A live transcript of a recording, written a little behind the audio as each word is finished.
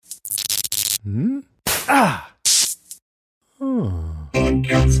Hmm? Ah!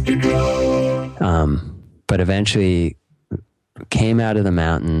 But eventually came out of the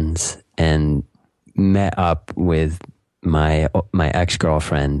mountains and met up with my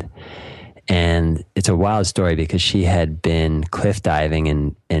ex-girlfriend. And it's a wild story because she had been cliff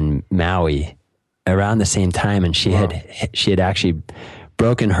diving in Maui around the same time, and she had actually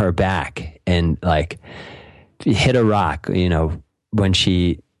broken her back and like hit a rock, when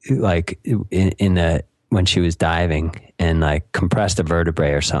she when she was diving, and like compressed a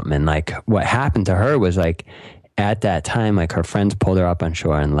vertebrae or something. And like what happened to her was like at that time, like her friends pulled her up on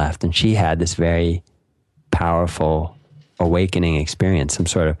shore and left, and she had this very powerful awakening experience.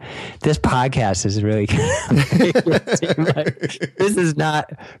 This podcast is really this is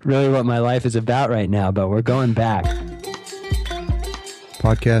not really what my life is about right now, but we're going back.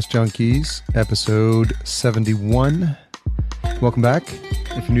 Podcast Junkies, episode 71. Welcome back.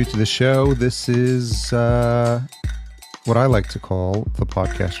 If you're new to the show, this is what I like to call the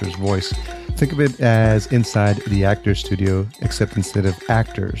podcaster's voice. Think of it as inside the actor's studio, except instead of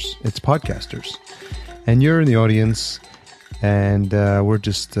actors, it's podcasters. And you're in the audience, and we're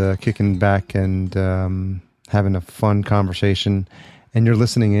just kicking back and having a fun conversation. And you're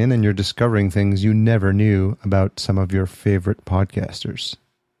listening in, and you're discovering things you never knew about some of your favorite podcasters.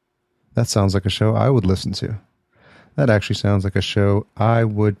 That sounds like a show I would listen to. That actually sounds like a show I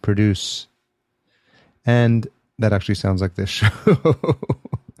would produce. And that actually sounds like this show.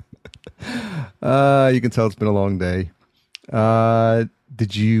 You can tell it's been a long day.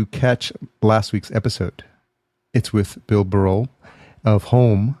 Did you catch last week's episode? It's with Bill Burrell of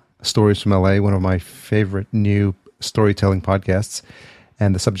Home, Stories from LA, one of my favorite new storytelling podcasts.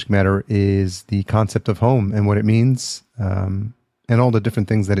 And the subject matter is the concept of home and what it means, and all the different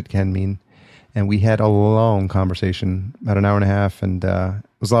things that it can mean. And we had a long conversation, about an hour and a half, and it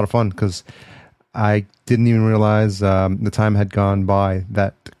was a lot of fun because I didn't even realize the time had gone by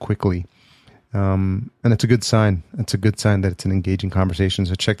that quickly. And it's a good sign. It's a good sign that it's an engaging conversation.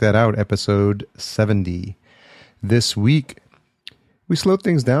 So check that out, episode 70. This week, we slowed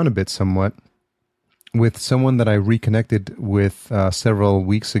things down a bit somewhat with someone that I reconnected with several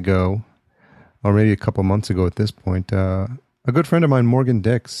weeks ago, or maybe a couple months ago at this point. A good friend of mine, Morgan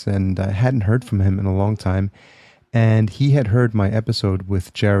Dix, and I hadn't heard from him in a long time. And he had heard my episode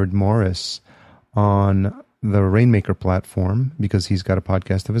with Jared Morris on the Rainmaker platform, because he's got a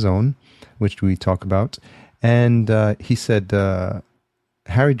podcast of his own, which we talk about. And he said,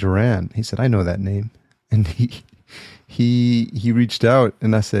 Harry Duran, he said, I know that name. And he reached out,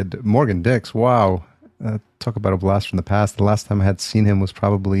 and I said, Morgan Dix, wow. Talk about a blast from the past. The last time I had seen him was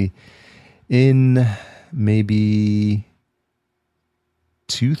probably in maybe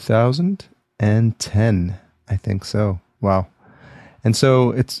 2010, I think so. Wow. And so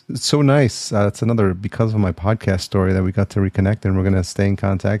it's so nice. It's another, because of my podcast story, that we got to reconnect, and we're going to stay in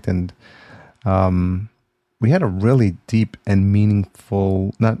contact. And we had a really deep and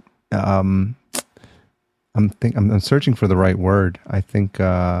meaningful, I'm searching for the right word. I think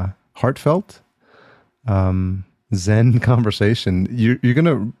heartfelt, Zen conversation. You're going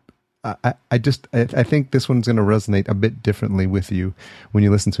to, I think this one's going to resonate a bit differently with you when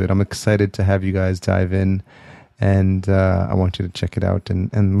you listen to it. I'm excited to have you guys dive in, and I want you to check it out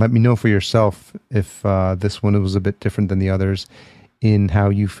and let me know for yourself if this one was a bit different than the others in how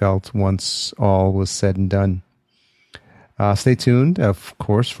you felt once all was said and done. Stay tuned, of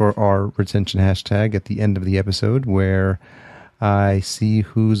course, for our retention hashtag at the end of the episode, where I see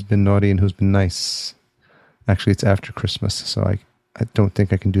who's been naughty and who's been nice. Actually, it's after Christmas, so I don't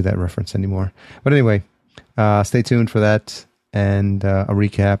think I can do that reference anymore. But anyway, stay tuned for that, and a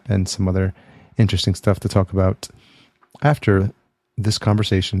recap and some other interesting stuff to talk about after this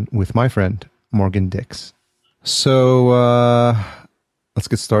conversation with my friend, Morgan Dix. So let's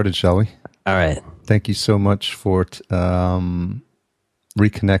get started, shall we? All right. Thank you so much for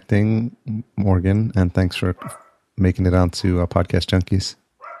reconnecting, Morgan, and thanks for making it onto Podcast Junkies.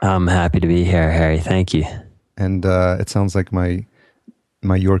 I'm happy to be here, Harry. Thank you. And it sounds like my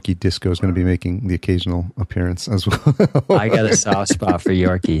Yorkie Disco is going to be making the occasional appearance as well. I got a soft spot for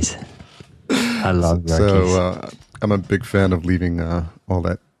Yorkies. I love Yorkies. So I'm a big fan of leaving all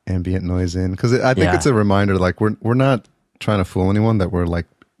that ambient noise in, because I think it's a reminder, like we're not trying to fool anyone that we're like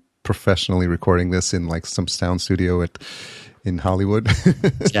professionally recording this in like some sound studio in Hollywood.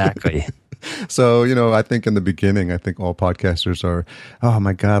 Exactly. So, I think in the beginning, I think all podcasters are, oh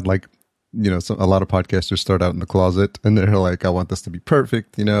my God, like, so a lot of podcasters start out in the closet and they're like, I want this to be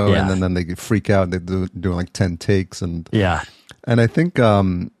perfect, and then they freak out and they do like 10 takes. And I think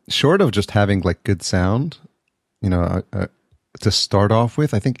short of just having like good sound, to start off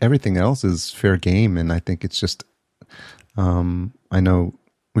with. I think everything else is fair game, and I think it's just. I know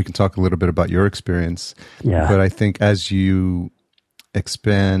we can talk a little bit about your experience, but I think as you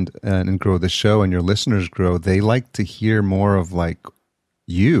expand and grow the show and your listeners grow, they like to hear more of like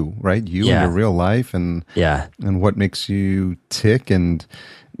you, right? You in your real life and what makes you tick, and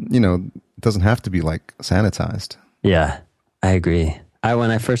it doesn't have to be like sanitized. Yeah, I agree.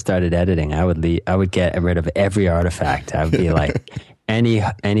 When I first started editing, I would get rid of every artifact. I would be like any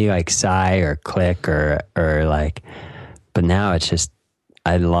like sigh or click or like, but now it's just,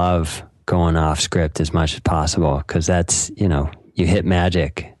 I love going off script as much as possible, because that's, you hit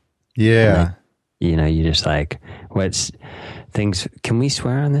magic. Yeah. Then, you just like, what's things, can we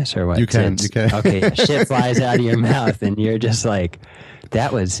swear on this or what? You can. Okay, shit flies out of your mouth and you're just like,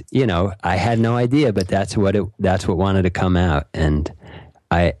 that was, I had no idea, but that's what wanted to come out. And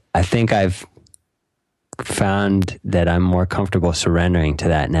I think I've found that I'm more comfortable surrendering to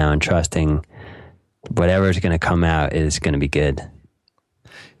that now and trusting whatever's going to come out is going to be good.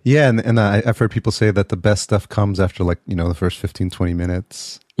 Yeah, and I've heard people say that the best stuff comes after the first 15, 20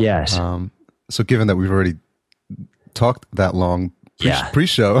 minutes. Yes. So given that we've already talked that long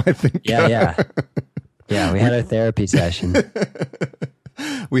pre-show, I think. Yeah, we had a therapy session.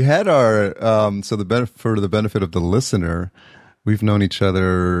 We had our, for the benefit of the listener, we've known each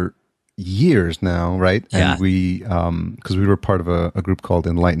other years now, right? Yeah. And we, because we were part of a group called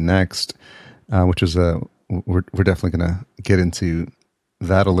Enlighten Next, which is we're definitely going to get into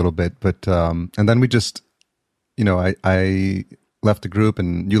that a little bit, but and then we just, I left the group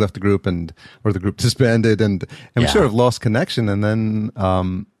and you left the group, or the group disbanded, and we sort of lost connection. And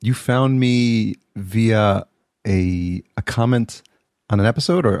then you found me via a comment on an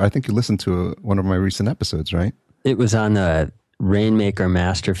episode, or I think you listened to one of my recent episodes, right? It was on the Rainmaker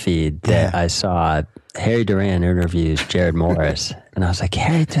Master feed that I saw Harry Duran interviews Jared Morris, and I was like,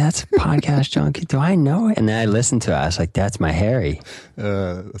 Harry, that's Podcast Junkie. Do I know it? And then I listened to it. I was like, that's my Harry.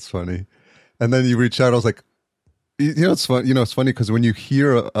 That's funny. And then you reach out. I was like, it's fun. It's funny because when you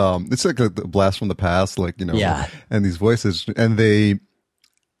hear, it's like a blast from the past, and these voices, and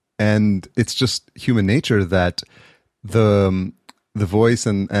it's just human nature that the voice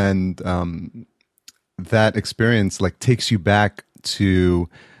and that experience takes you back to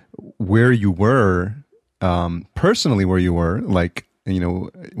where you were, personally, where you were,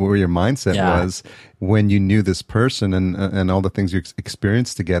 where your mindset was when you knew this person and all the things you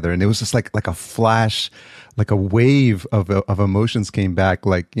experienced together. And it was just like a flash, like a wave of emotions came back,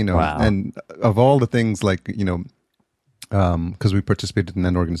 wow. And of all the things, because we participated in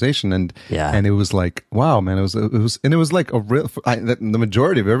an organization, and it was like, wow, man, it was like a real. The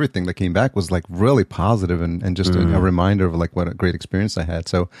majority of everything that came back was like really positive and just a reminder of what a great experience I had.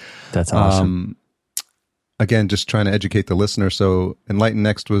 So that's awesome. Again, just trying to educate the listener. So Enlighten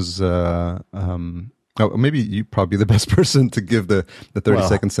Next was, maybe you probably the best person to give the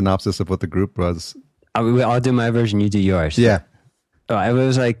 30-second synopsis of what the group was. I'll do my version. You do yours. Yeah. It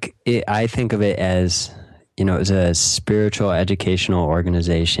was I think of it as, it was a spiritual educational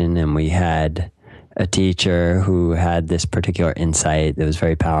organization, and we had a teacher who had this particular insight that was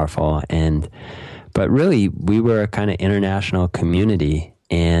very powerful. But really, we were a kind of international community,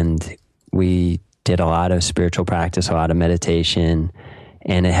 and we did a lot of spiritual practice, a lot of meditation,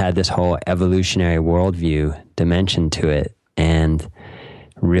 and it had this whole evolutionary worldview dimension to it, and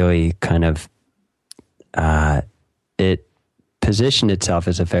really kind of it positioned itself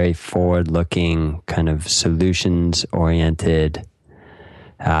as a very forward-looking, kind of solutions-oriented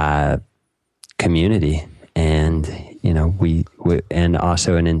community, and we and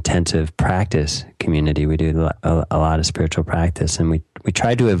also an intensive practice community. We do a lot of spiritual practice, and we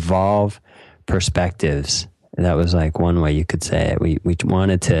tried to evolve perspectives. That was one way you could say it. We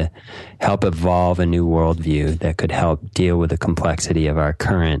wanted to help evolve a new worldview that could help deal with the complexity of our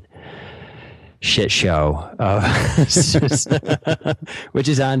current shit show, which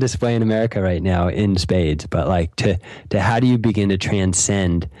is on display in America right now in spades. But to how do you begin to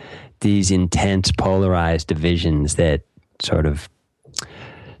transcend these intense polarized divisions that sort of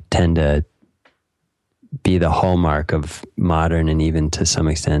tend to be the hallmark of modern and even to some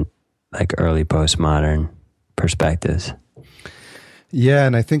extent early postmodern perspectives. Yeah,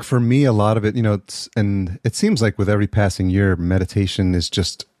 and I think for me, a lot of it, and it seems like with every passing year, meditation is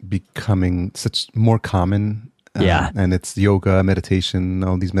just becoming such more common. And it's yoga, meditation,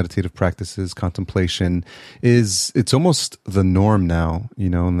 all these meditative practices, contemplation it's almost the norm now,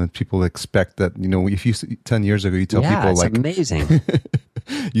 and that people expect that, if you 10 years ago, you tell people it's amazing.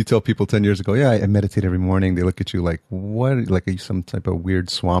 You tell people 10 years ago, I meditate every morning. They look at you like, what? Like, are you some type of weird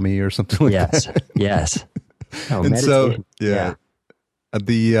swami or something like that? Yes. Oh, And so, meditate. yeah,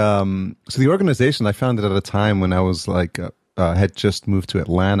 so the organization, I found it at a time when I was like had just moved to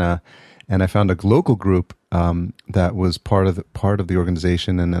Atlanta, and I found a local group that was part of the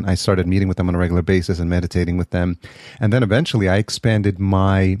organization, and then I started meeting with them on a regular basis and meditating with them, and then eventually I expanded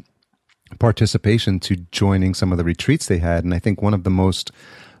my participation to joining some of the retreats they had, and I think one of the most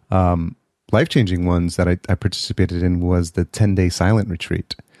life-changing ones that I participated in was the 10-day silent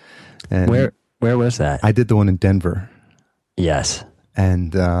retreat. And Where was that? I did the one in Denver. Yes.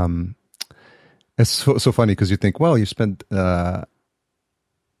 And it's so funny because you think, well, you spent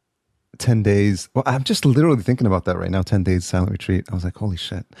 10 days. Well, I'm just literally thinking about that right now. 10 days silent retreat. I was like, holy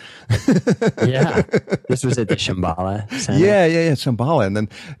shit. Yeah. This was at the Shambhala Center. Yeah. Shambhala.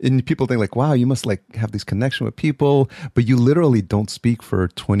 And people think like, wow, you must like have this connection with people, but you literally don't speak for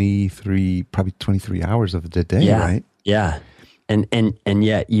probably 23 hours of the day, right? Yeah. And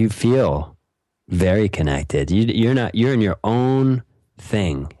yet you feel very connected. You're in your own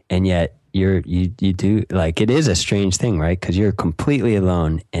thing, and yet you do, like, it is a strange thing, right? Because you're completely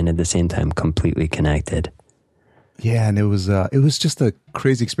alone and at the same time completely connected. Yeah, and it was just a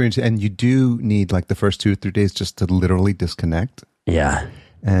crazy experience, and you do need like the first 2 or 3 days just to literally disconnect. Yeah,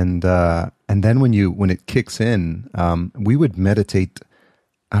 and then when it kicks in, we would meditate.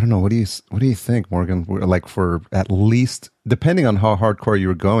 I don't know. What do you think, Morgan? Like for at least, depending on how hardcore you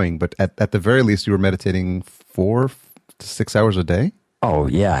were going, but at the very least, you were meditating 4 to 6 hours a day. Oh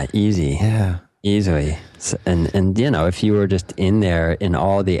yeah, easy. Yeah, easily. So, and if you were just in there in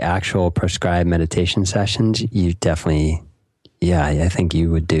all the actual prescribed meditation sessions, you definitely, I think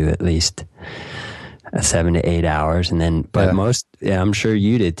you would do at least 7 to 8 hours, and then, but I'm sure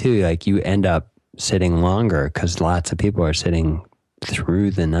you did too. Like you end up sitting longer because lots of people are sitting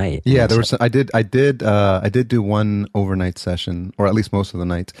through the night. Yeah, there was. I did do one overnight session, or at least most of the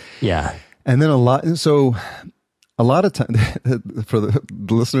night. Yeah, and then a lot of time for the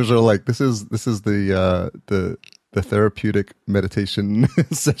listeners are like, this is the therapeutic meditation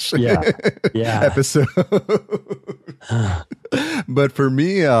session episode. But for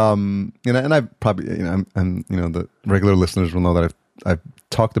me, and I probably, I'm the regular listeners will know that I've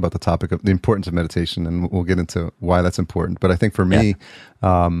talked about the topic of the importance of meditation, and we'll get into why that's important. But I think for me,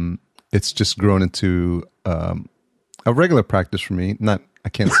 it's just grown into a regular practice for me. I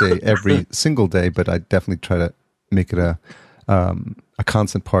can't say every single day, but I definitely try to make it a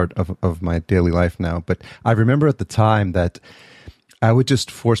constant part of my daily life now. But I remember at the time that I would just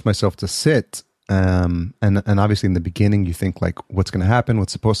force myself to sit. And obviously in the beginning, you think like, what's going to happen,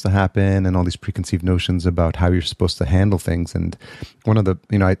 what's supposed to happen, and all these preconceived notions about how you're supposed to handle things. And one of the,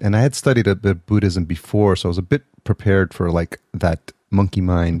 I had studied a bit Buddhism before, so I was a bit prepared for like that monkey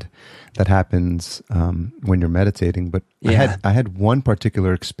mind that happens when you're meditating. But I had one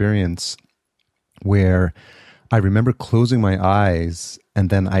particular experience where I remember closing my eyes, and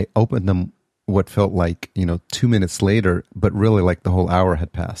then I opened them what felt like, 2 minutes later, but really like the whole hour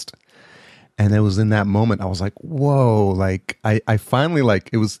had passed. And it was in that moment I was like, whoa, like I finally, like,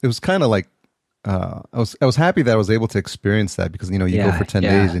 it was kind of like I was happy that I was able to experience that, because you go for 10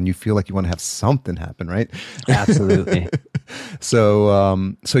 days and you feel like you want to have something happen, right? Absolutely.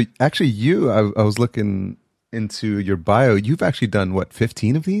 So actually I was looking into your bio. You've actually done what,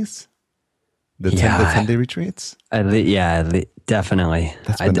 15 of these? The 10-day retreats? Definitely.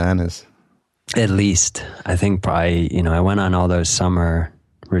 That's bananas. At least. I think probably, I went on all those summer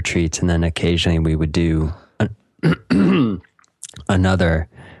retreats, and then occasionally we would do another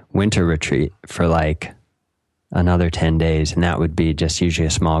winter retreat for like another 10 days. And that would be just usually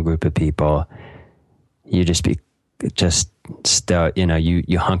a small group of people. You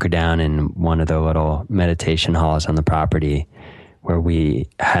you hunker down in one of the little meditation halls on the property where we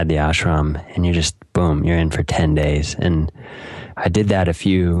had the ashram, and you just, boom, you're in for 10 days. And I did that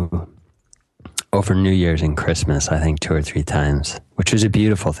over New Year's and Christmas, I think 2 or 3 times, which was a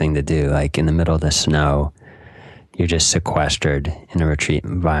beautiful thing to do. Like in the middle of the snow, you're just sequestered in a retreat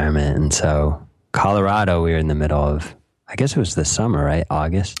environment. And so Colorado, we were in the middle of, I guess it was the summer, right?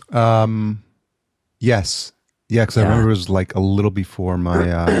 August? Yes. Yeah, because I remember it was like a little before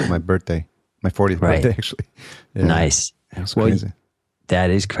my my birthday, my 40th birthday, actually. Yeah. Nice. That's crazy.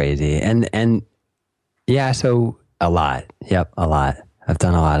 That is crazy. And yeah, so a lot. Yep, a lot. I've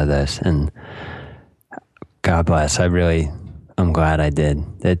done a lot of this, and God bless. I'm glad I did.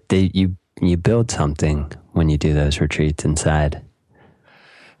 You build something when you do those retreats inside.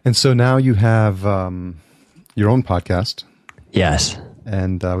 And so now you have your own podcast. Yes.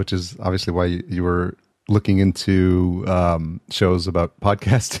 And which is obviously why you were looking into shows about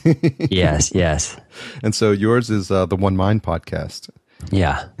podcasting. Yes. And so yours is the One Mind podcast.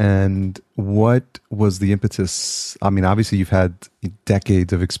 Yeah. And what was the impetus? I mean, obviously you've had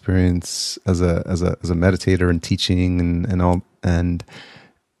decades of experience as a meditator and teaching and all. And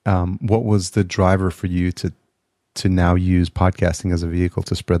what was the driver for you to now use podcasting as a vehicle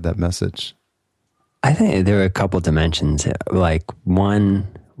to spread that message? I think there were a couple dimensions. Like one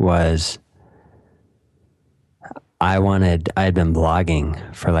was I had been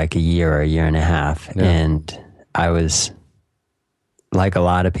blogging for like a year or a year and a half. Yeah. And I was, like a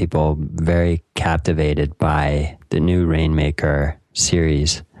lot of people, very captivated by the new Rainmaker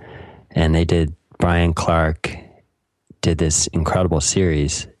series. And Brian Clark did this incredible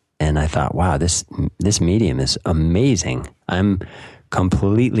series. And I thought, wow, this medium is amazing. I'm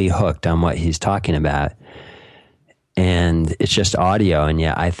completely hooked on what he's talking about. And it's just audio. And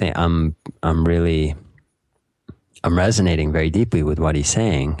yeah, I think I'm resonating very deeply with what he's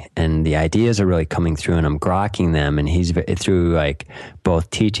saying, and the ideas are really coming through, and I'm grokking them. And he's through like both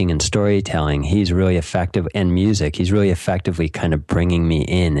teaching and storytelling, he's really effective, and music. He's really effectively kind of bringing me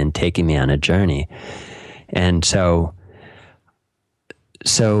in and taking me on a journey. And so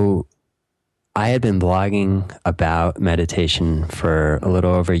I had been blogging about meditation for a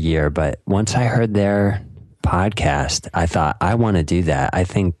little over a year, but once I heard their podcast, I thought, I want to do that. I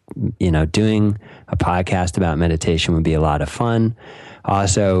think, doing a podcast about meditation would be a lot of fun.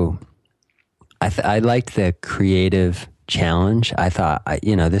 Also, I liked the creative challenge. I thought,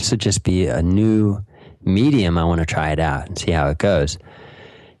 this would just be a new medium. I want to try it out and see how it goes.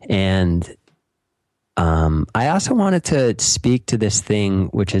 And I also wanted to speak to this thing,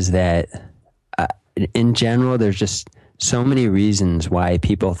 which is that in general, there's just so many reasons why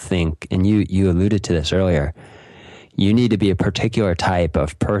people think, and you alluded to this earlier, you need to be a particular type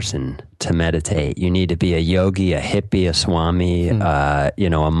of person to meditate. You need to be a yogi, a hippie, a swami, a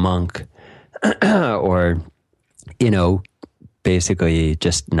monk, or, basically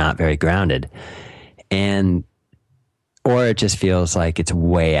just not very grounded. Or it just feels like it's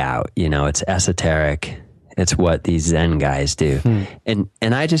way out, it's esoteric. It's what these Zen guys do. And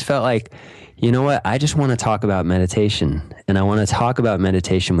I just felt like, you know what? I just want to talk about meditation, and I want to talk about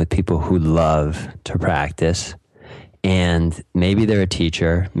meditation with people who love to practice. And maybe they're a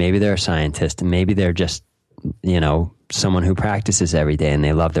teacher, maybe they're a scientist, and maybe they're just, someone who practices every day and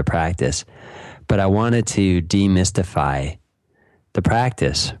they love their practice. But I wanted to demystify the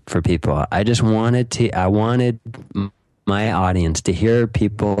practice for people. I wanted my audience to hear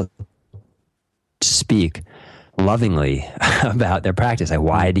people speak lovingly about their practice. Like,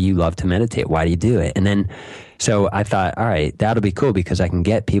 why do you love to meditate? Why do you do it? And then, so I thought, all right, that'll be cool because I can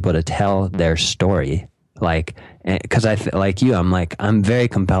get people to tell their story. Like, because I'm very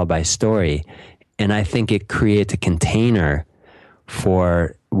compelled by story, and I think it creates a container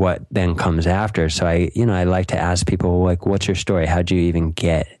for what then comes after. So I like to ask people, like, what's your story? How'd you even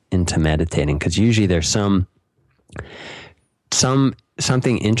get into meditating? Because usually there's something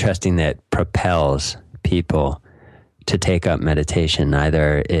interesting that propels people to take up meditation.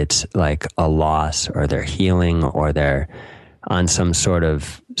 Either it's like a loss, or they're healing, or they're on some sort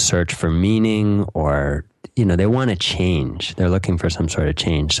of search for meaning, or, they want to change. They're looking for some sort of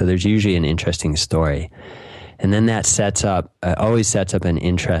change. So there's usually an interesting story. And then that always sets up an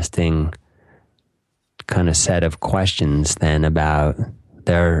interesting kind of set of questions then about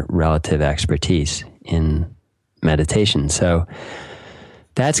their relative expertise in meditation. So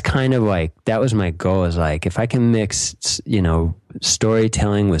that's kind of like, that was my goal, is like, if I can mix,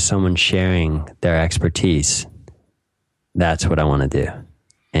 storytelling with someone sharing their expertise, that's what I want to do.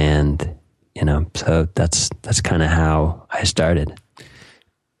 And, so that's kind of how I started.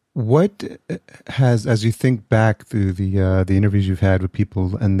 What has, as you think back through the interviews you've had with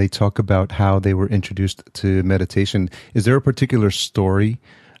people, and they talk about how they were introduced to meditation, is there a particular story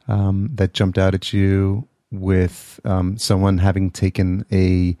that jumped out at you with someone having taken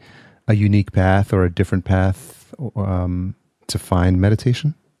a unique path or a different path to find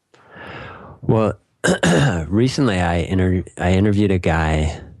meditation? Well, recently I interviewed a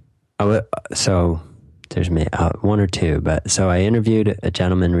guy. So there's one or two, but so I interviewed a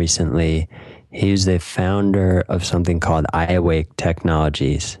gentleman recently. He's the founder of something called iAwake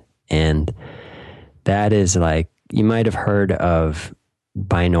Technologies, and that is like, you might have heard of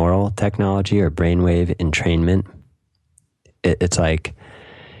binaural technology or brainwave entrainment. It's like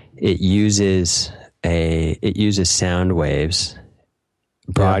it uses sound waves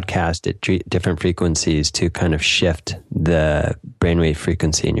broadcast at different frequencies to kind of shift the brainwave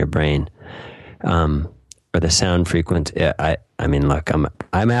frequency in your brain, or the sound frequency. I mean, look, I'm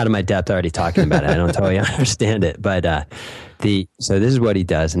out of my depth already talking about it. I don't totally understand it, but so this is what he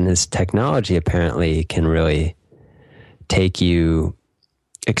does, and this technology apparently can really take you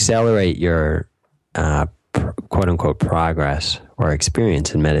accelerate your quote unquote progress or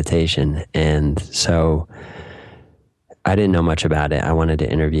experience in meditation. And so I didn't know much about it. I wanted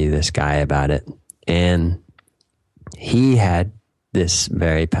to interview this guy about it. And he had this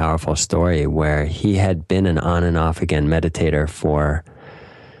very powerful story where he had been an on and off again meditator for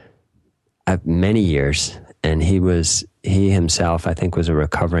many years. And he himself, I think, was a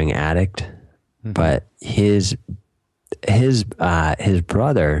recovering addict. Mm-hmm. But his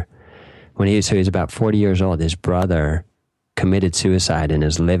brother, he was about 40 years old, his brother committed suicide in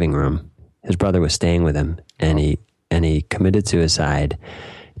his living room. His brother was staying with him, and he committed suicide.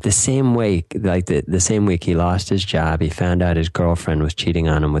 The same week, the same week he lost his job, he found out his girlfriend was cheating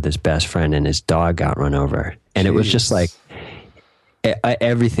on him with his best friend, and his dog got run over. And Jeez. It was just like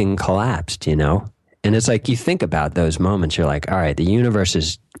everything collapsed, you know? And it's like, you think about those moments, you're like, all right, the universe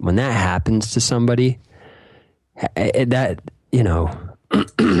is, when that happens to somebody, that, you know,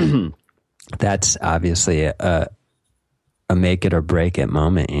 that's obviously a make it or break it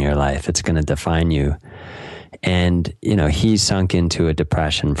moment in your life. It's going to define you. And, you know, he sunk into a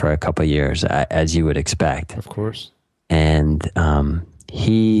depression for a couple of years, as you would expect. Of course. And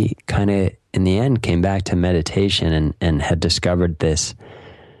he kind of, in the end, came back to meditation and had discovered this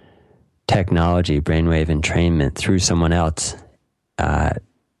technology, brainwave entrainment, through someone else,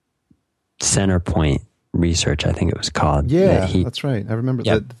 Centerpoint Research, I think it was called. Yeah, that's right. I remember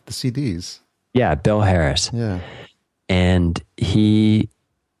the CDs. Yeah, Bill Harris. Yeah. And he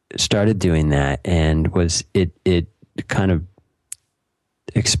started doing that, and it kind of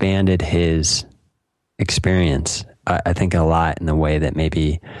expanded his experience, I think, a lot in the way that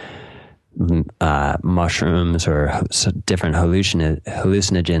maybe mushrooms or different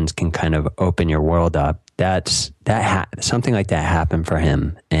hallucinogens can kind of open your world up. Something like that happened for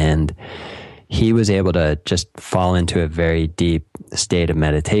him, and he was able to just fall into a very deep state of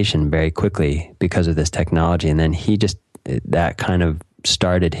meditation very quickly because of this technology. And then that kind of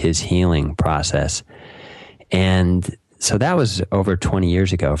started his healing process. And so that was over 20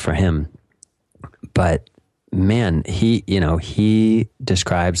 years ago for him. But man, he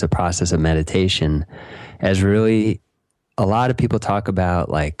describes the process of meditation as really, a lot of people talk about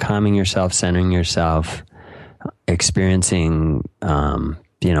like calming yourself, centering yourself, experiencing,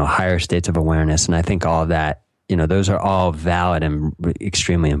 higher states of awareness. And I think all of that, those are all valid and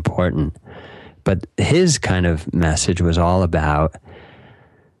extremely important. But his kind of message was all about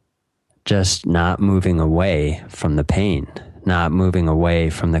just not moving away from the pain, not moving away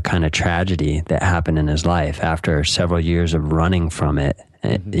from the kind of tragedy that happened in his life after several years of running from it,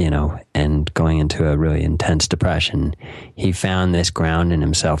 and going into a really intense depression. He found this ground in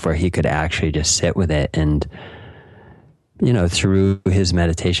himself where he could actually just sit with it. And, through his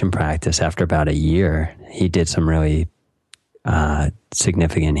meditation practice, after about a year, he did some really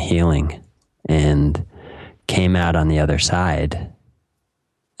significant healing and came out on the other side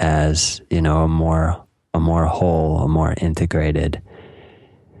as, a more whole, a more integrated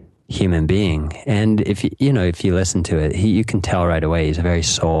human being. And if you listen to it, you can tell right away he's a very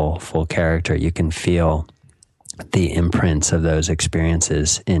soulful character. You can feel the imprints of those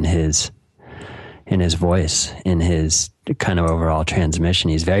experiences in his voice, in his kind of overall transmission.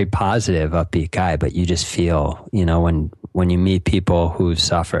 He's a very positive, upbeat guy, but you just feel, when you meet people who've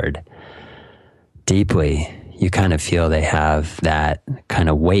suffered deeply, you kind of feel they have that kind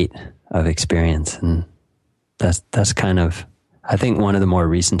of weight of experience. And that's kind of, I think, one of the more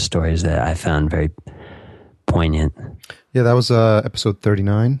recent stories that I found very poignant. Yeah, that was episode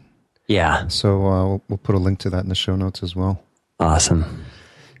 39. Yeah. So we'll put a link to that in the show notes as well. Awesome.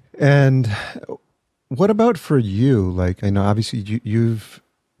 And what about for you? Like, I know obviously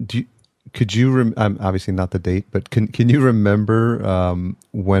obviously not the date, but can you remember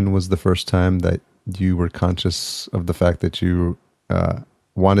when was the first time that you were conscious of the fact that you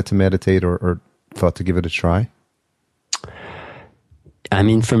wanted to meditate or thought to give it a try? I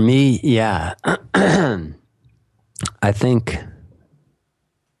mean, for me, yeah. I think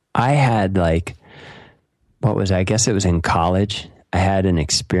I had I guess it was in college. I had an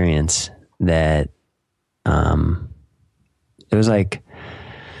experience that it was like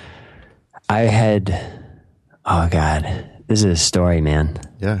oh God, this is a story, man.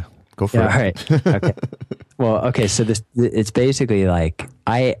 Yeah, go for it. All right. Okay. Well, okay. So it's basically like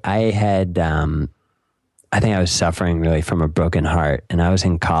I had, I think I was suffering really from a broken heart, and I was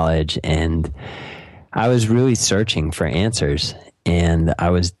in college, and I was really searching for answers, and I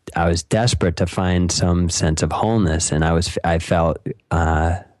was desperate to find some sense of wholeness, and I felt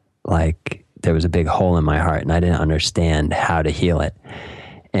like there was a big hole in my heart, and I didn't understand how to heal it.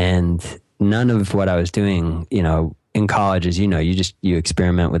 And none of what I was doing, in college, as you know, you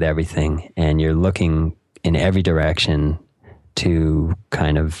experiment with everything, and you're looking in every direction to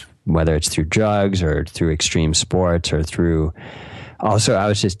kind of, whether it's through drugs or through extreme sports or through, also I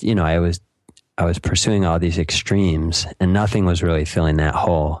was just, I was pursuing all these extremes, and nothing was really filling that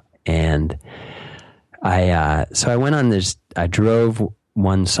hole. And so I went on this, I drove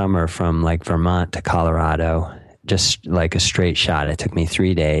one summer from like Vermont to Colorado, just like a straight shot. It took me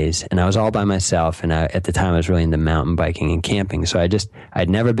 3 days, and I was all by myself. And at the time I was really into mountain biking and camping. So I'd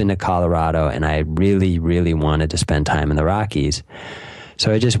never been to Colorado, and I really, really wanted to spend time in the Rockies.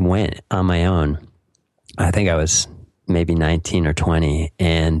 So I just went on my own. I think I was maybe 19 or 20.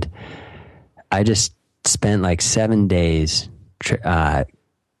 And I just spent like 7 days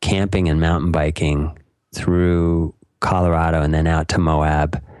camping and mountain biking through Colorado and then out to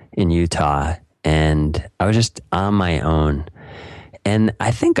Moab in Utah. And I was just on my own. And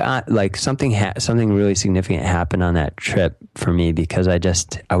I think like something really significant happened on that trip for me, because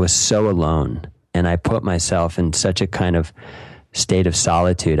I was so alone, and I put myself in such a kind of state of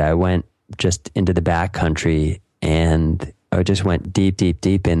solitude. I went just into the backcountry, and I just went deep, deep,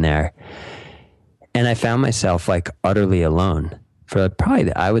 deep in there. And I found myself like utterly alone for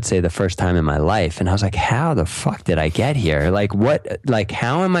probably, I would say, the first time in my life. And I was like, how the fuck did I get here? Like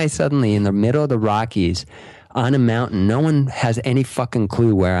how am I suddenly in the middle of the Rockies on a mountain? No one has any fucking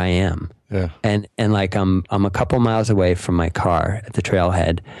clue where I am. Yeah. And like, I'm a couple miles away from my car at the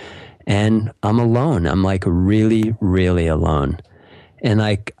trailhead, and I'm alone. I'm like really, really alone. And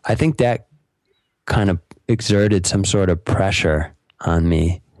like, I think that kind of exerted some sort of pressure on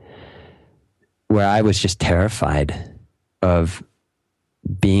me, where I was just terrified of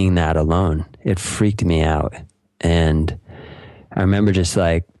being that alone. It freaked me out. And I remember just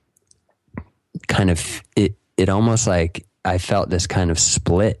like kind of it almost like I felt this kind of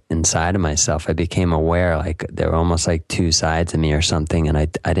split inside of myself. I became aware like there were almost like two sides of me or something, and I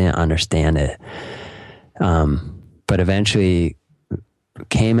didn't understand it. But eventually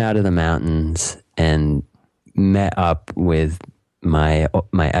came out of the mountains and met up with my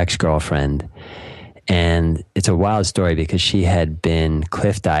ex-girlfriend. And it's a wild story, because she had been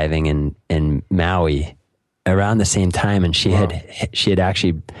cliff diving in Maui around the same time, and she had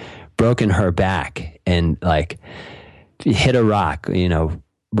actually broken her back and like hit a rock,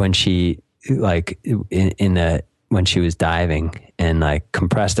 when she like when she was diving, and like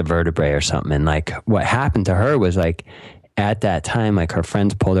compressed a vertebrae or something. And like what happened to her was like at that time, like her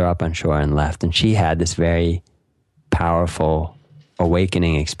friends pulled her up on shore and left, and she had this very powerful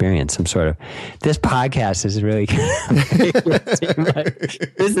awakening experience. Some sort of, this podcast is really like,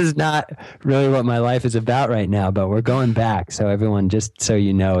 this is not really what my life is about right now, but we're going back. So everyone, just so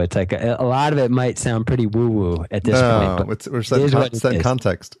you know, it's like a lot of it might sound pretty woo woo at this point, but we're setting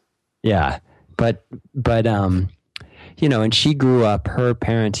context. Yeah. But and she grew up, her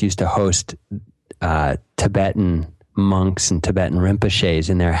parents used to host Tibetan monks and Tibetan Rinpoches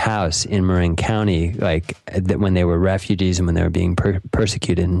in their house in Marin County, like when they were refugees and when they were being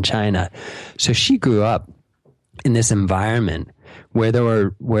persecuted in China. So she grew up in this environment where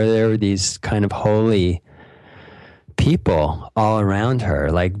there were these kind of holy people all around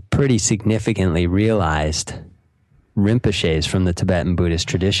her, like pretty significantly realized Rinpoches from the Tibetan Buddhist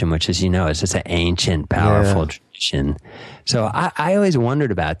tradition, which, as you know, is just an ancient, powerful tradition. So I always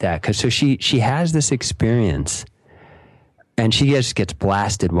wondered about that, because so she has this experience, and she just gets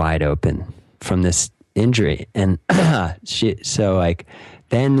blasted wide open from this injury. And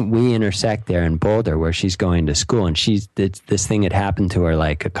then we intersect there in Boulder, where she's going to school, and this thing had happened to her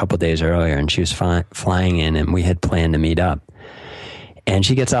like a couple days earlier, and she was flying in, and we had planned to meet up. And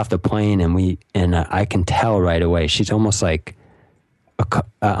she gets off the plane, and I can tell right away, she's almost like,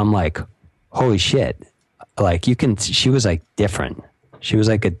 I'm like, holy shit. Like she was like different. She was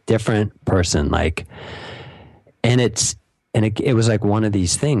like a different person. Like, and it was like one of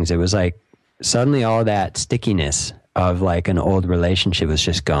these things. It was like suddenly all that stickiness of like an old relationship was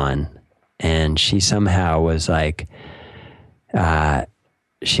just gone. And she somehow was like,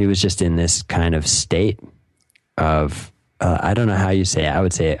 she was just in this kind of state of, I don't know how you say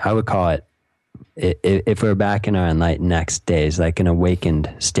it. I would call it, if we're back in our enlightened next days, like an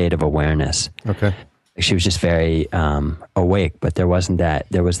awakened state of awareness. Okay. She was just very awake, but there wasn't that.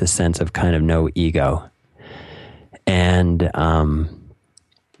 There was this sense of kind of no ego. And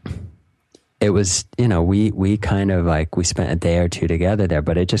it was, we kind of like, we spent a day or two together there,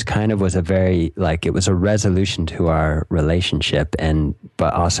 but it just kind of was a very, like, it was a resolution to our relationship,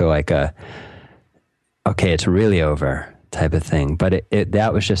 but also like okay, it's really over type of thing. But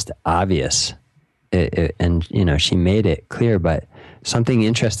that was just obvious. And she made it clear, but something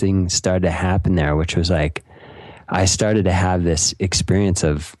interesting started to happen there, which was like, I started to have this experience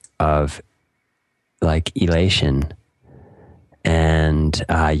of like elation and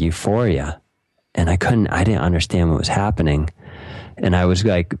euphoria. And I didn't understand what was happening. And I was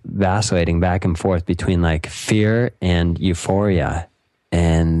like vacillating back and forth between like fear and euphoria.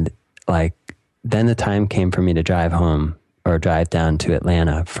 And like, then the time came for me to drive home or drive down to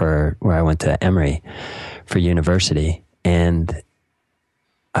Atlanta where I went to Emory for university. And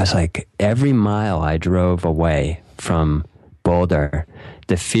I was like, every mile I drove away from Boulder,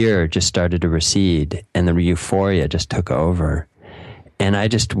 the fear just started to recede and the euphoria just took over. And I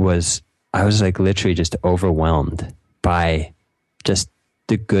was like literally just overwhelmed by just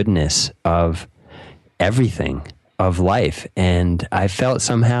the goodness of everything, of life. And I felt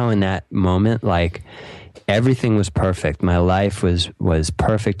somehow in that moment like everything was perfect. My life was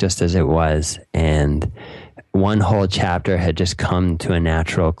perfect just as it was. And one whole chapter had just come to a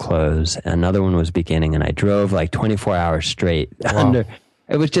natural close. Another one was beginning, and I drove like 24 hours straight. Wow.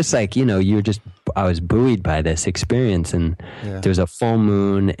 It was just like, I was buoyed by this experience, and there was a full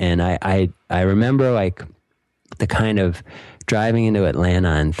moon. And I remember like the kind of driving into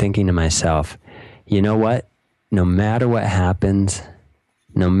Atlanta and thinking to myself, you know what? No matter what happens,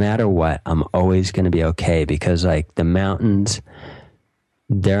 no matter what, I'm always going to be okay, because like the mountains,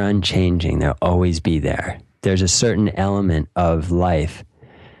 they're unchanging. They'll always be there. There's a certain element of life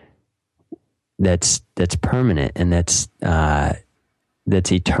that's permanent and that's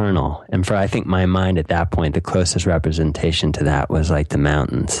eternal. And for, I think, my mind at that point, the closest representation to that was like the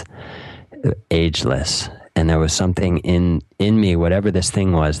mountains, ageless. And there was something in me, whatever this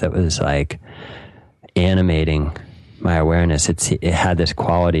thing was, that was like animating my awareness. It had this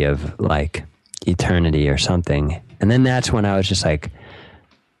quality of like eternity or something. And then that's when I was just like,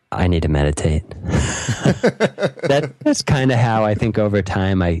 I need to meditate. That's kind of how I think over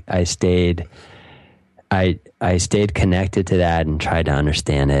time I stayed connected to that and tried to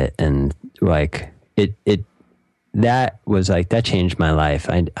understand it. And like that was like, that changed my life.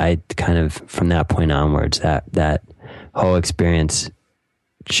 I kind of, from that point onwards, that whole experience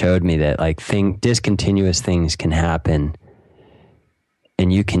showed me that like discontinuous things can happen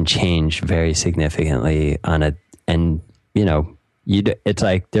and you can change very significantly it's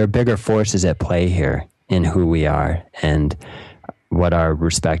like there are bigger forces at play here in who we are and what our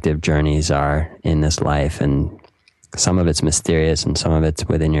respective journeys are in this life. And some of it's mysterious and some of it's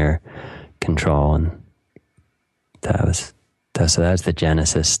within your control. And that was the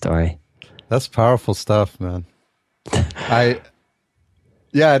Genesis story. That's powerful stuff, man. I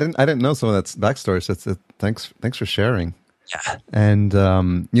didn't know some of that backstory. So thanks for sharing. Yeah. And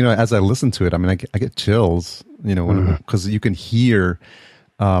as I listen to it, I mean, I get chills. Because you can hear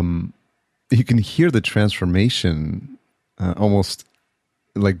the transformation almost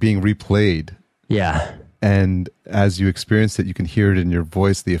like being replayed. Yeah. And as you experience it, you can hear it in your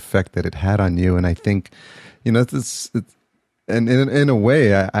voice, the effect that it had on you. And I think, and in a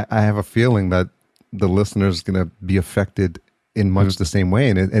way, I have a feeling that the listener is going to be affected in much the same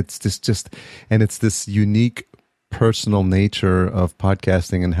way. And it's this unique personal nature of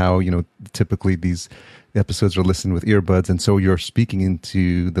podcasting and how, typically these episodes are listened with earbuds, and so you're speaking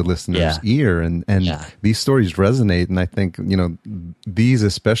into the listener's ear, and these stories resonate. And I think these,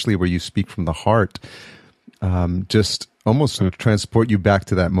 especially where you speak from the heart, just almost transport you back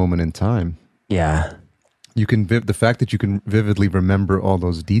to that moment in time. Yeah, you can the fact that you can vividly remember all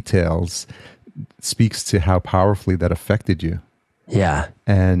those details speaks to how powerfully that affected you. Yeah,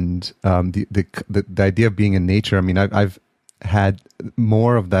 and the idea of being in nature. I mean, I've had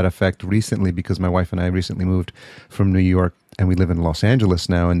more of that effect recently because my wife and I recently moved from New York and we live in Los Angeles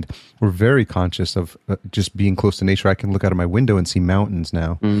now, and we're very conscious of just being close to nature. I can look out of my window and see mountains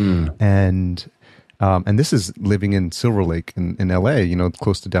now. And this is living in Silver Lake in LA,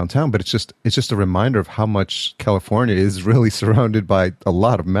 close to downtown, but it's just a reminder of how much California is really surrounded by a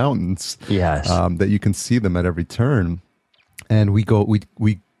lot of mountains. Yes. That you can see them at every turn. And we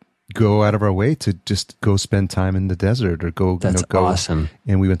go out of our way to just go spend time in the desert or go. That's awesome.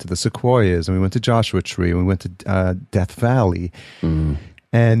 And we went to the Sequoias and we went to Joshua Tree and we went to Death Valley.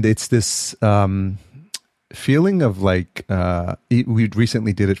 And it's this feeling of like, we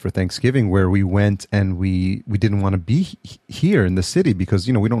recently did it for Thanksgiving where we went and we didn't want to be here in the city because,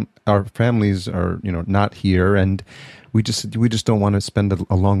 our families are, not here, and we just don't want to spend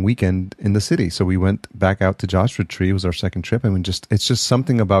a long weekend in the city. So we went back out to Joshua Tree. It was our second trip. And it's just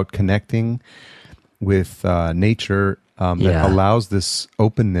something about connecting with nature that allows this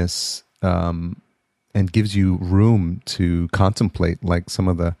openness and gives you room to contemplate like some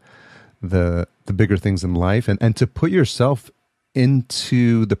of the bigger things in life and to put yourself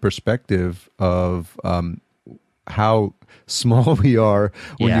into the perspective of how small we are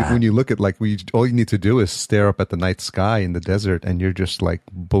when you look at like all you need to do is stare up at the night sky in the desert, and you're just like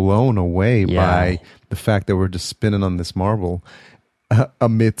blown away by the fact that we're just spinning on this marble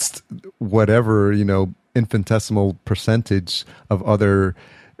amidst whatever, infinitesimal percentage of other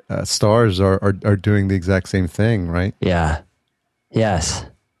stars are doing the exact same thing, right? Yeah. Yes.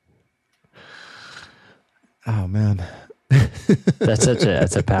 Oh man.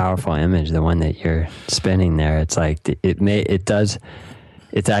 That's a powerful image, the one that you're spinning there. It's like I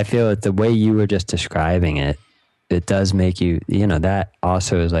feel that the way you were just describing it does make you, that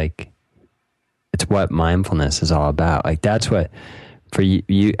also is like, it's what mindfulness is all about. Like that's what, for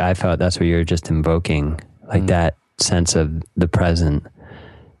you I felt that's what you're just invoking, like that sense of the present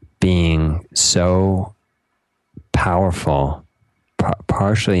being so powerful,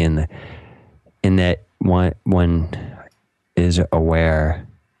 partially in that one is aware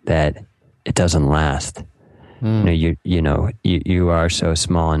that it doesn't last. You are so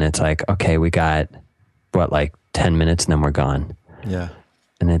small, and it's like, okay, we got like 10 minutes and then we're gone. Yeah.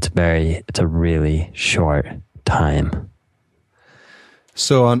 And it's a really short time.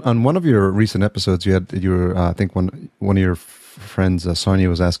 So on one of your recent episodes, you were I think one of your friends, Sonia,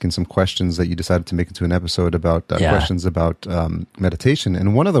 was asking some questions that you decided to make into an episode about questions about meditation.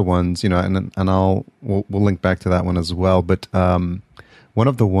 And one of the ones, and we'll link back to that one as well. But one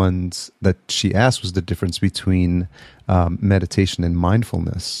of the ones that she asked was the difference between meditation and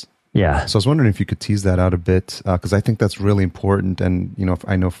mindfulness. Yeah. So I was wondering if you could tease that out a bit, because I think that's really important. And,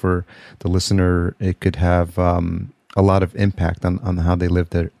 I know for the listener, it could have a lot of impact on how they live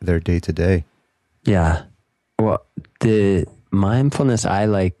their day to day. Yeah. Well, the mindfulness, I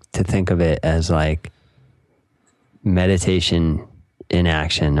like to think of it as like meditation in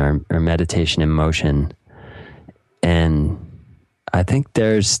action or meditation in motion. And I think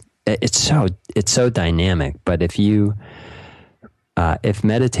it's so dynamic, but if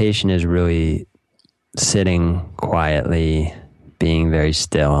meditation is really sitting quietly, being very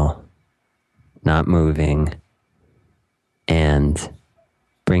still, not moving, and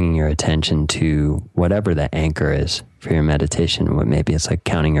bringing your attention to whatever the anchor is for your meditation, maybe it's like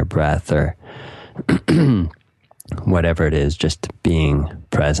counting your breath or whatever it is, just being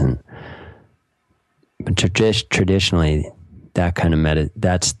present. But traditionally, that kind of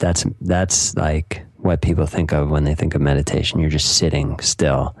that's like what people think of when they think of meditation. You're just sitting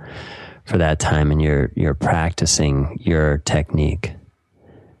still for that time, and you're practicing your technique.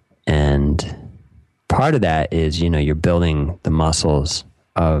 And part of that is, you're building the muscles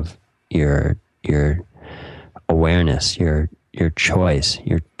of your awareness, your choice.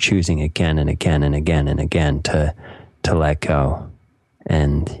 You're choosing again and again and again and again to let go.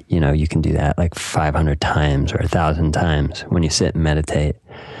 And, you can do that like 500 times or 1,000 times when you sit and meditate.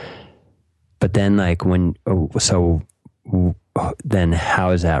 But then then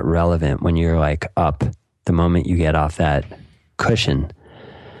how is that relevant when you're like up the moment you get off that cushion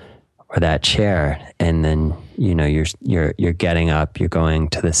or that chair, and then, you're getting up, you're going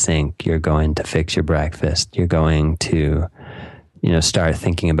to the sink, you're going to fix your breakfast, you're going to, start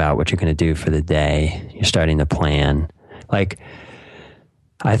thinking about what you're going to do for the day. You're starting to plan. Like,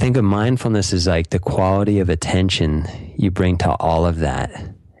 I think of mindfulness as like the quality of attention you bring to all of that.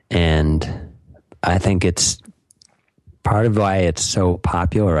 And I think it's part of why it's so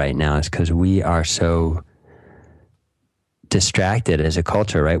popular right now is because we are so distracted as a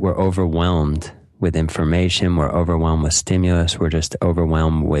culture, right? We're overwhelmed with information. We're overwhelmed with stimulus. We're just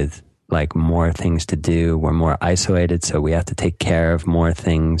overwhelmed with like more things to do. We're more isolated, so we have to take care of more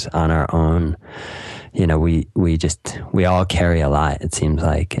things on our own. We all carry a lot, it seems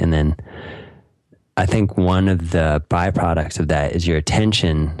like. And then I think one of the byproducts of that is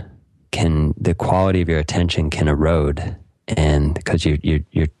the quality of your attention can erode. And because you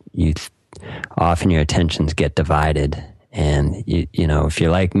often your attentions get divided. And if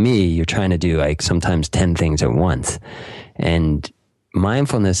you're like me, you're trying to do like sometimes 10 things at once. And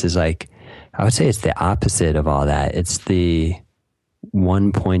mindfulness is like, I would say it's the opposite of all that. It's the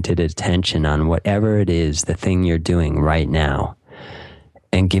one pointed attention on whatever it is, the thing you're doing right now,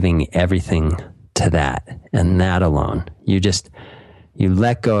 and giving everything to that and that alone. You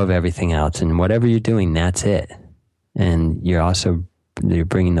let go of everything else, and whatever you're doing, that's it. And you're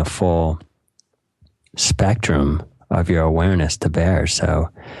bringing the full spectrum of your awareness to bear. So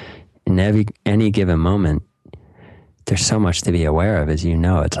in any given moment, there's so much to be aware of, as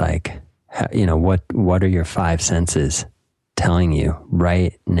it's like, what are your five senses telling you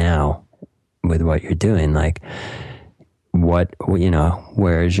right now with what you're doing? Like,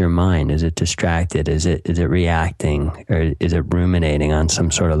 where is your mind? Is it distracted? Is it reacting, or is it ruminating on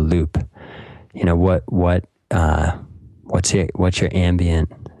some sort of loop? what's your ambient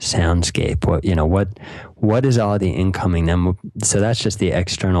soundscape? What is all the incoming? Then, so that's just the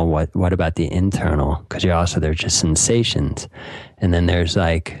external. What about the internal? Because there's just sensations, and then there's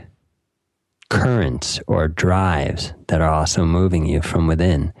like currents or drives that are also moving you from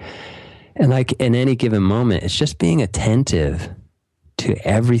within. And like in any given moment, it's just being attentive to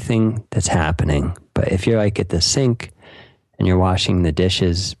everything that's happening. But if you're like at the sink and you're washing the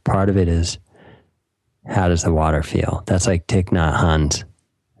dishes, part of it is, how does the water feel? That's like Thich Nhat Hanh's,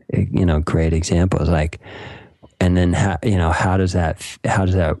 great examples. Like, and then how does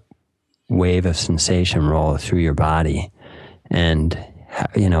that wave of sensation roll through your body? And,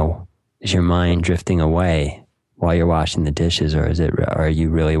 is your mind drifting away while you're washing the dishes, or are you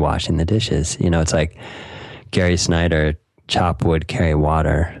really washing the dishes? It's like Gary Snyder, chop wood, carry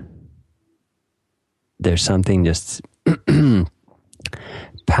water. There's something just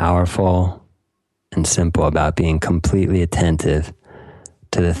powerful and simple about being completely attentive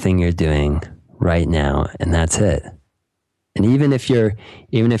to the thing you're doing right now, and that's it. And even if you're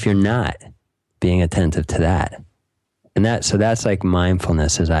not being attentive to that, so that's like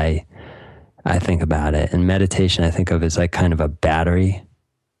mindfulness as I think about it. And meditation I think of as like kind of a battery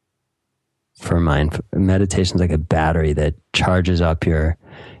for mind. Meditation is like a battery that charges up your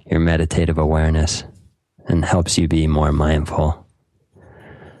meditative awareness and helps you be more mindful.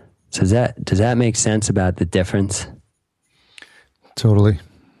 So does that make sense about the difference? Totally.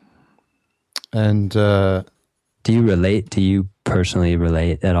 And do you personally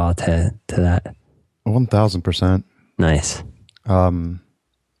relate at all to that? 1,000%. Nice.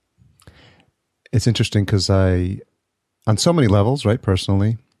 It's interesting because on so many levels, right,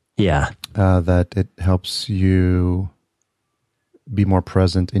 personally, that it helps you be more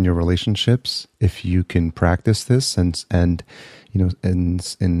present in your relationships if you can practice this, and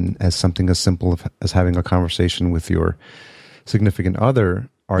as something as simple as having a conversation with your significant other.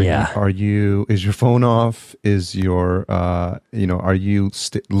 Is your phone off? Is your, are you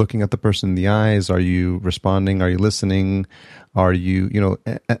looking at the person in the eyes? Are you responding? Are you listening? Are you,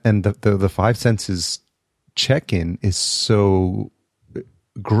 and the five senses check-in is so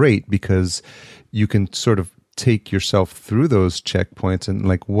great because you can sort of take yourself through those checkpoints and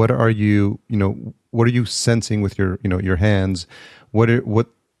like, what are you sensing with your hands?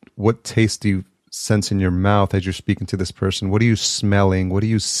 What taste do you sense in your mouth as you're speaking to this person? What are you smelling? What are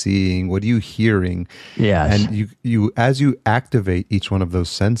you seeing? What are you hearing? Yes. And you as you activate each one of those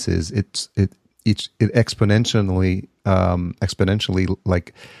senses, it exponentially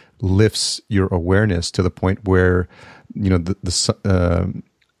like lifts your awareness to the point where the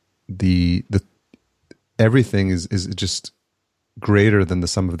everything is just greater than the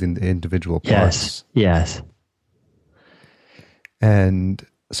sum of the individual parts. Yes. And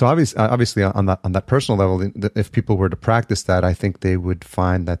so obviously on that personal level, if people were to practice that, I think they would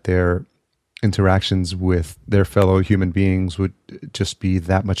find that their interactions with their fellow human beings would just be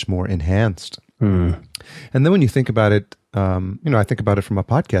that much more enhanced. Mm. And then when you think about it, I think about it from a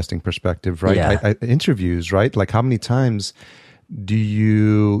podcasting perspective, right? Yeah. Interviews, right? Like how many times do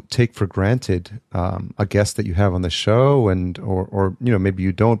you take for granted a guest that you have on the show, or maybe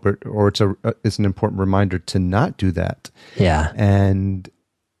you don't, or it's an important reminder to not do that. Yeah. And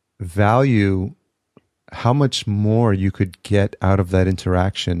value how much more you could get out of that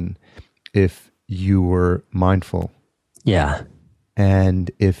interaction if you were mindful. Yeah.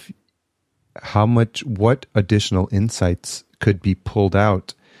 And what additional insights could be pulled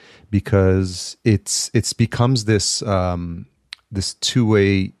out, because it's becomes this this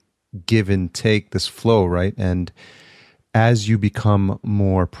two-way give and take, this flow, right? And as you become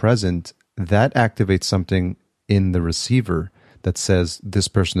more present, that activates something in the receiver that says this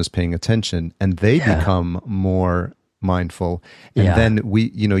person is paying attention, and they become more mindful. And then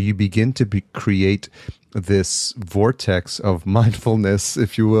you begin to create this vortex of mindfulness,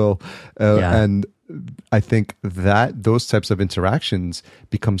 if you will. And I think that those types of interactions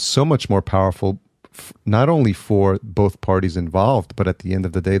become so much more powerful, not only for both parties involved, but at the end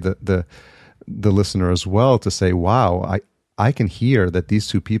of the day, the listener as well, to say, wow, I can hear that these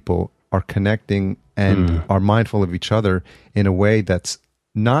two people are connecting and are mindful of each other in a way that's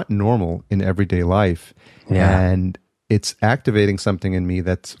not normal in everyday life. Yeah. And it's activating something in me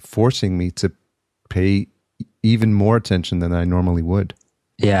that's forcing me to pay even more attention than I normally would.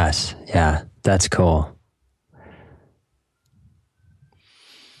 Yes. Yeah. That's cool.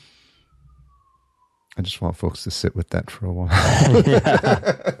 I just want folks to sit with that for a while.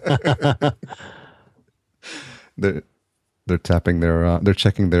 They're tapping they're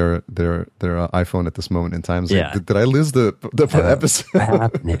checking their iPhone at this moment in time. Like, did I lose the episode? What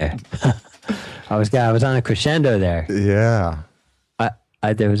happened here? I was on a crescendo there. Yeah.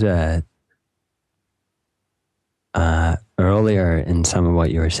 There was a earlier in some of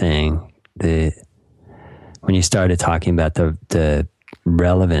what you were saying, when you started talking about the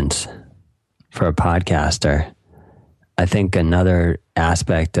relevance for a podcaster, I think another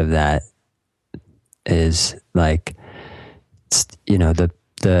aspect of that is like, you know,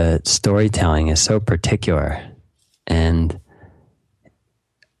 the storytelling is so particular, and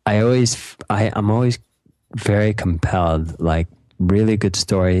I'm always very compelled, like really good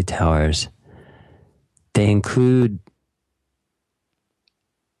storytellers, they include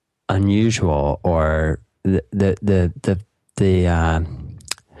unusual or the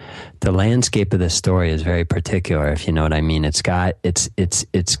landscape of the story is very particular, if you know what I mean. It's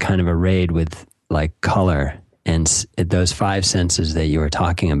kind of arrayed with like color and those five senses that you were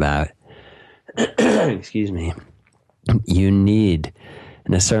talking about. Excuse me. You need,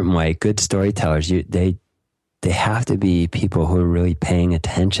 in a certain way, good storytellers. They have to be people who are really paying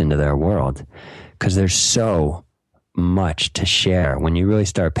attention to their world, because there's so much to share. When you really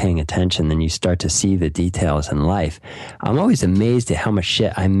start paying attention, then you start to see the details in life. I'm always amazed at how much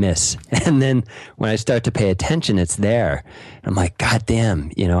shit I miss. And then when I start to pay attention, it's there. I'm like, God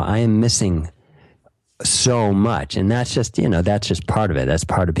damn, you know, I am missing so much. And that's just, you know, that's just part of it. That's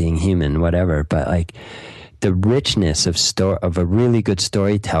part of being human, whatever. But like the richness of a really good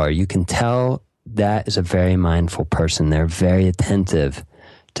storyteller, you can tell that is a very mindful person. They're very attentive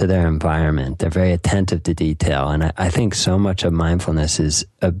to their environment. They're very attentive to detail. And I think so much of mindfulness is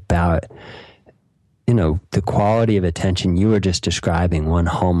about, you know, the quality of attention you were just describing. One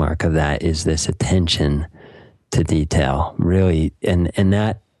hallmark of that is this attention to detail, really. And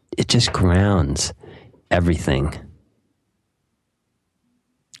that, it just grounds everything.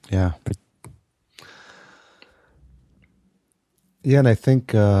 Yeah. Yeah, and I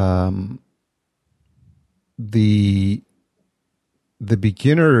think the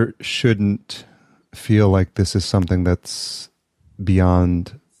beginner shouldn't feel like this is something that's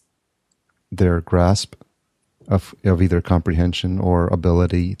beyond their grasp of either comprehension or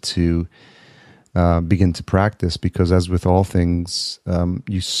ability to begin to practice, because as with all things,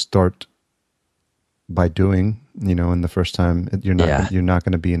 you start by doing, you know, and the first time you're not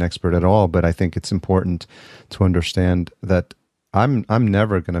going to be an expert at all. But I think it's important to understand that I'm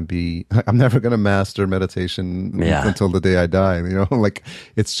never going to master meditation until the day I die. You know, like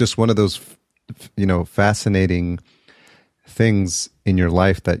it's just one of those, you know, fascinating things in your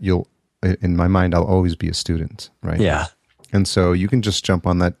life that in my mind, I'll always be a student. Right. Yeah. And so you can just jump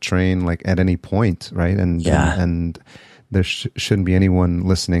on that train, like at any point. Right. And there shouldn't be anyone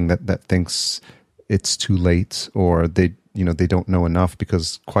listening that thinks it's too late or they don't know enough,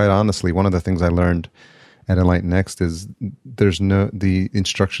 because quite honestly, one of the things I learned at Enlighten Next is the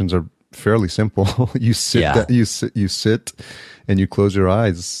instructions are fairly simple. You sit, you sit and you close your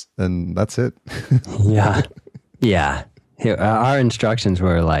eyes and that's it. Yeah. Yeah. Our instructions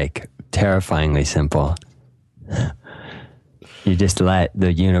were like terrifyingly simple. You just let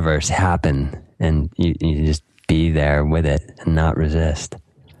the universe happen and you just be there with it and not resist.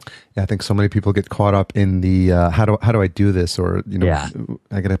 Yeah, I think so many people get caught up in the how do I do this, or you know,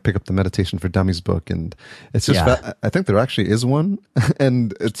 I got to pick up the Meditation for Dummies book, and it's just I think there actually is one,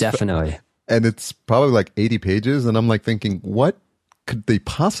 and it's definitely, and it's probably like 80 pages, and I'm like thinking, what could they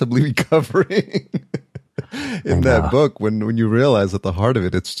possibly be covering in that book? When you realize at the heart of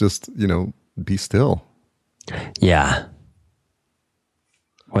it, it's just, you know, be still. Yeah.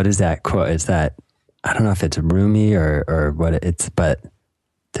 What is that quote? Is that, I don't know if it's Rumi or what it's, but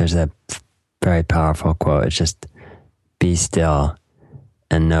there's a very powerful quote. It's just, be still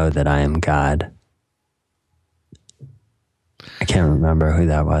and know that I am God. I can't remember who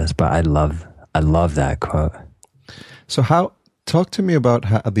that was, but I love that quote. So talk to me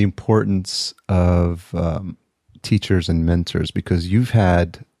about the importance of teachers and mentors, because you've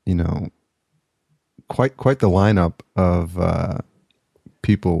had, you know, quite the lineup of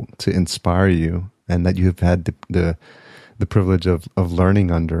people to inspire you, and that you've had the privilege of learning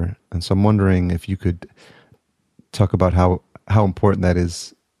under. And so I'm wondering if you could talk about how important that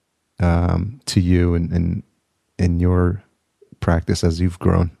is to you and in your practice as you've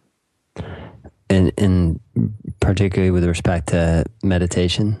grown. And particularly with respect to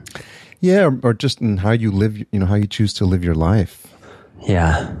meditation? Yeah, or just in how you live, you know, how you choose to live your life.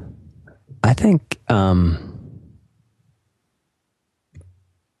 Yeah. I think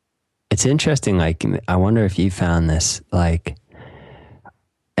it's interesting. Like, I wonder if you found this, like,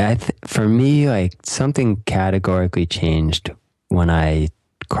 for me, like, something categorically changed when I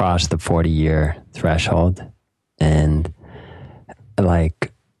crossed the 40-year threshold. And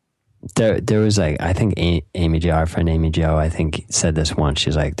like, there was like, I think Amy Jo, our friend Amy Jo, I think said this once.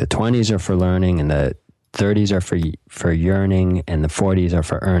 She's like, the 20s are for learning, and the 30s are for yearning, and the 40s are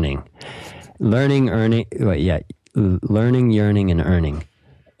for earning. Learning, yearning, and earning.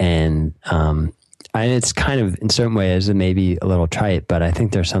 And it's kind of, in certain ways, it may be a little trite, but I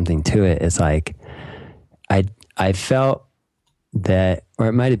think there's something to it. It's like, I felt that, or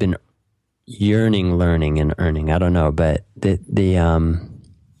it might have been yearning, learning, and earning. I don't know, but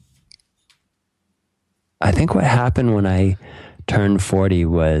I think what happened when I turned 40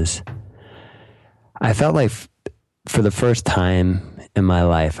 was I felt like for the first time in my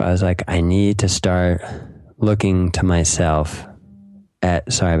life, I was like, I need to start looking to myself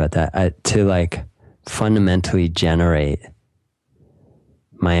to like fundamentally generate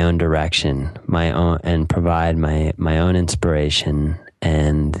my own direction, and provide my own inspiration.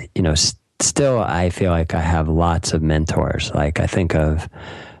 And, still I feel like I have lots of mentors. Like I think of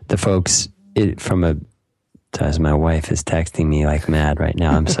the folks as my wife is texting me like mad right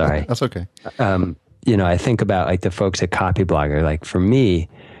now. I'm sorry. That's okay. I think about like the folks at Copyblogger. Like for me,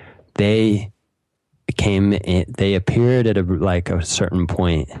 they appeared at a certain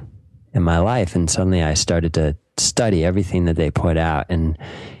point in my life, and suddenly I started to study everything that they put out, and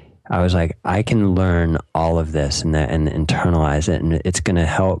I was like, I can learn all of this and internalize it, and it's going to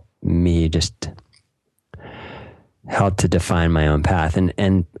help me help to define my own path.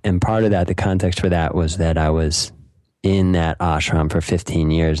 And part of that, the context for that was that I was in that ashram for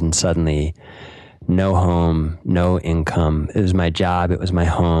 15 years, and suddenly no home, no income. It was my job, it was my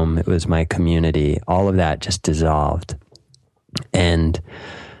home, it was my community. All of that just dissolved. And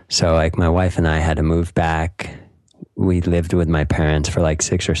so like my wife and I had to move back. We lived with my parents for like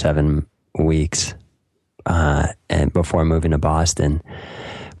 6 or 7 weeks and before moving to Boston.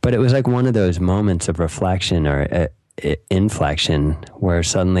 But it was like one of those moments of reflection or inflection where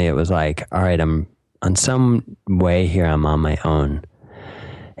suddenly it was like, all right, I'm on some way here, I'm on my own.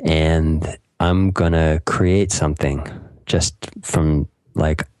 And I'm going to create something just from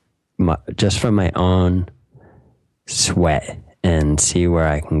my own sweat and see where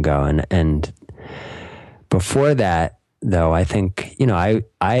I can go. And before that, though, I think,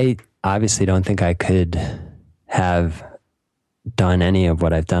 I obviously don't think I could have done any of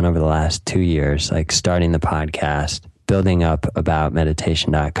what I've done over the last 2 years, like starting the podcast, building up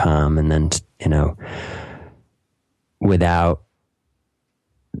aboutmeditation.com, and then, without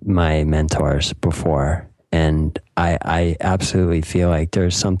my mentors before. And I absolutely feel like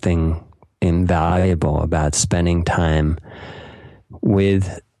there's something invaluable about spending time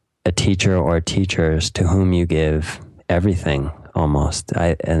with a teacher or teachers to whom you give everything almost,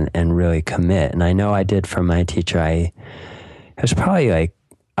 and really commit. And I know I did for my teacher. It was probably like,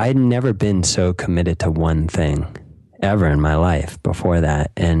 I'd never been so committed to one thing ever in my life before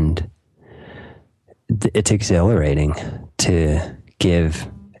that. And it's exhilarating to give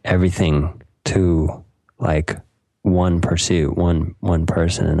everything to like one pursuit, one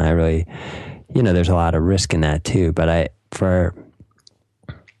person. And I really, there's a lot of risk in that too. But for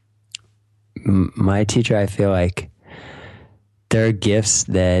my teacher, I feel like there are gifts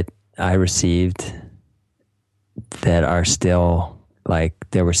that I received that are still like,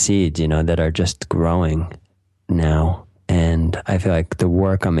 there were seeds, that are just growing now. And I feel like the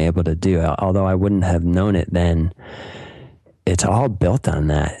work I'm able to do, although I wouldn't have known it then, it's all built on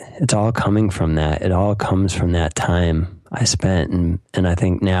that. It's all coming from that. It all comes from that time I spent. And I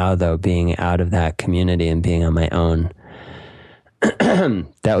think now, though, being out of that community and being on my own,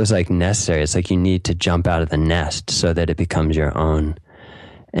 that was like necessary. It's like you need to jump out of the nest so that it becomes your own.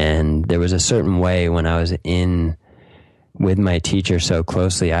 And there was a certain way when I was with my teacher so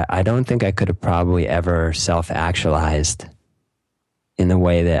closely, I don't think I could have probably ever self-actualized in the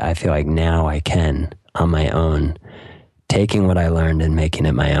way that I feel like now I can on my own, taking what I learned and making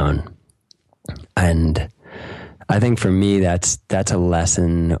it my own. And I think for me, that's a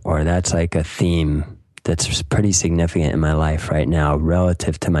lesson, or that's like a theme that's pretty significant in my life right now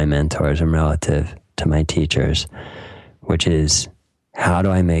relative to my mentors and relative to my teachers, which is, how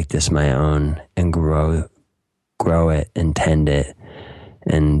do I make this my own and grow it and tend it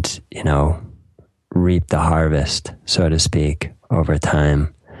and, reap the harvest, so to speak, over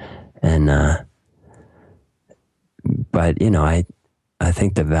time. And, but, I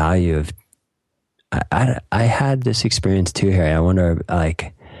think the value of, I had this experience too, Harry. I wonder,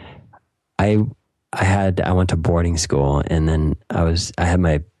 like, I went to boarding school, and then I had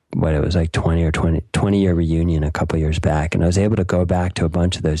my, it was like 20 year reunion a couple years back. And I was able to go back to a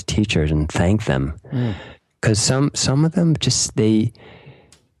bunch of those teachers and thank them. Because some of them just, they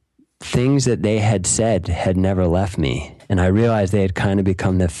things that they had said had never left me. And I realized they had kind of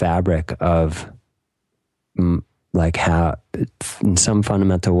become the fabric of like how, in some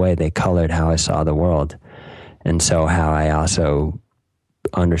fundamental way, they colored how I saw the world. And so how I also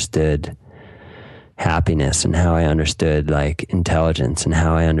understood happiness, and how I understood like intelligence, and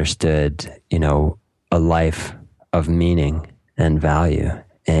how I understood, you know, a life of meaning and value.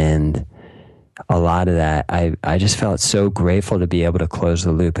 And a lot of that, I just felt so grateful to be able to close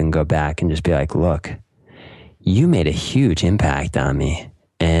the loop and go back and just be like, look, you made a huge impact on me,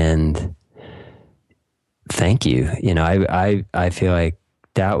 and thank you. You know, I feel like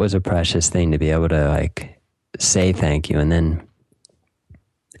that was a precious thing to be able to like say thank you. And then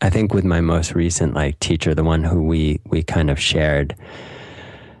I think with my most recent like teacher, the one who we kind of shared,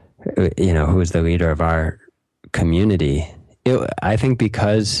 you know, who was the leader of our community, I think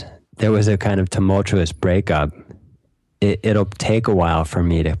because there was a kind of tumultuous breakup, it'll take a while for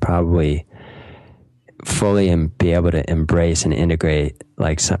me to probably fully and be able to embrace and integrate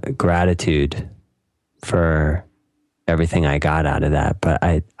like some gratitude for everything I got out of that. But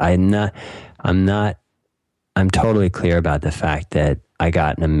I'm totally clear about the fact that I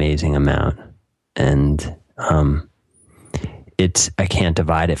got an amazing amount, and I can't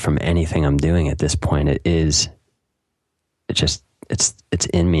divide it from anything I'm doing at this point. It's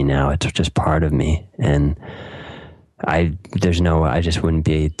in me now. It's just part of me, and I just wouldn't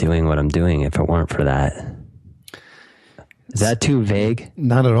be doing what I'm doing if it weren't for that. Is that too vague?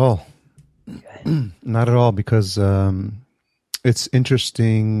 Not at all. Okay. Not at all, because it's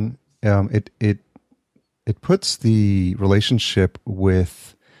interesting. It puts the relationship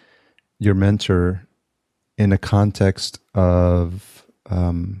with your mentor in a context of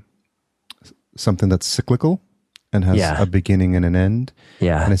something that's cyclical and has a beginning and an end.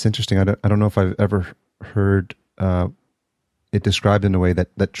 Yeah. And it's interesting. I don't know if I've ever heard it described in a way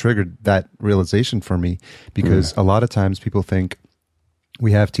that triggered that realization for me, because a lot of times people think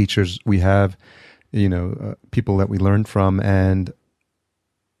we have teachers, we have, you know, people that we learn from, and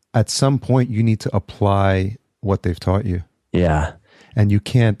at some point you need to apply what they've taught you. Yeah. And you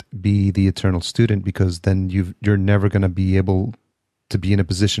can't be the eternal student, because then you're never going to be able to be in a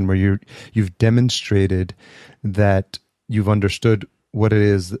position where you've demonstrated that you've understood what it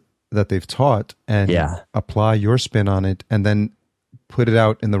is that they've taught, and apply your spin on it, and then put it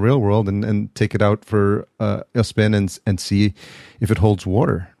out in the real world and take it out for a spin and see if it holds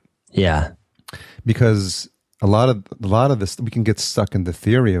water. Yeah. Because a lot of this, we can get stuck in the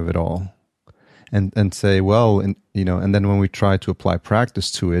theory of it all, and say, well, and you know, and then when we try to apply practice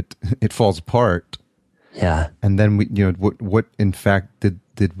to it, it falls apart. Yeah. And then we, you know, what in fact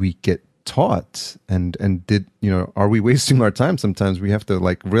did we get taught, and did, you know, are we wasting our time? Sometimes we have to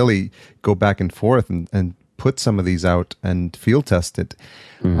like really go back and forth and put some of these out and field test it,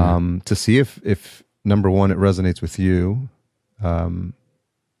 to see if number one, it resonates with you,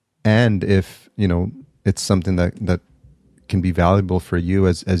 and if, you know, it's something that can be valuable for you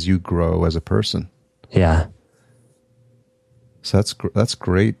as you grow as a person. Yeah. So that's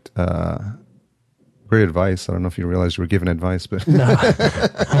great. Great advice. I don't know if you realized you were giving advice, but no.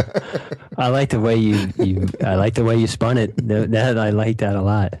 I like the way I like the way you spun it. That I like that a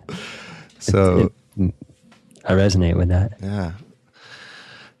lot. So I resonate with that. Yeah.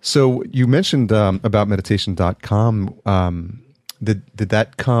 So you mentioned about meditation.com. Did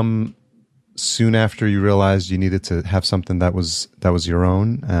that come soon after you realized you needed to have something that was your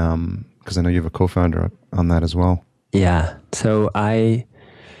own? Because I know you have a co-founder on that as well. Yeah. So I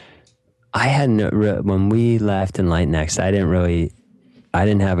hadn't, when we left Enlighten Next, I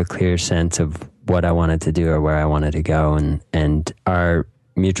didn't have a clear sense of what I wanted to do or where I wanted to go. And our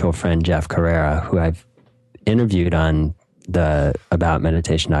mutual friend, Jeff Carrera, who I've interviewed on the About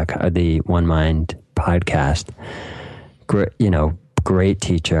Meditation.com, the One Mind podcast, great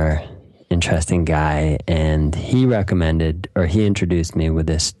teacher, interesting guy. And he he introduced me with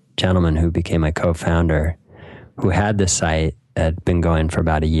this gentleman who became my co-founder, who had this site that had been going for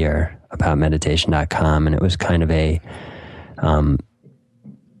about a year, About Meditation.com. And it was kind of it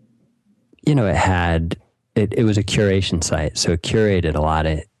was a curation site. So it curated a lot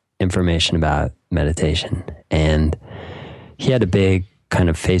of information about meditation. And he had a big kind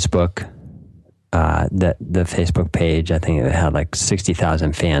of Facebook, the Facebook page, I think it had like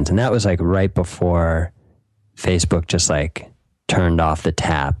 60,000 fans. And that was like right before Facebook just like turned off the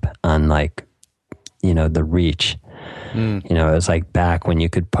tap on like, the reach. It was like back when you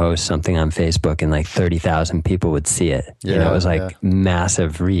could post something on Facebook and like 30,000 people would see it. Yeah, it was like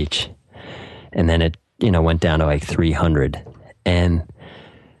massive reach. And then it, went down to like 300. And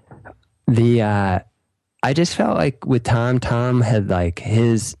I just felt like with Tom had like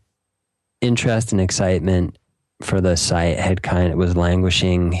his interest and excitement for the site was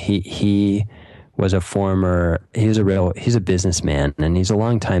languishing. He was he's a businessman, and he's a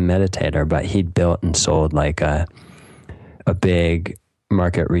longtime meditator, but he'd built and sold like a big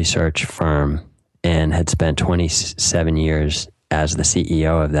market research firm and had spent 27 years as the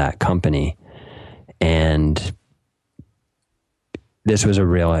CEO of that company. And this was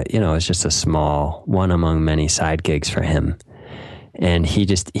it's just a small one among many side gigs for him. And he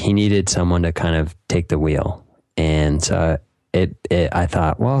needed someone to kind of take the wheel. And so I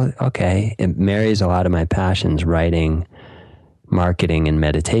thought, well, okay, it marries a lot of my passions, writing, marketing, and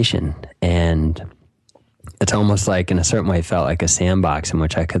meditation. And it's almost like, in a certain way, felt like a sandbox in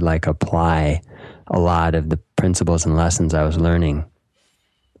which I could like apply a lot of the principles and lessons I was learning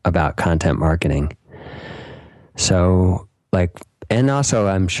about content marketing. So and also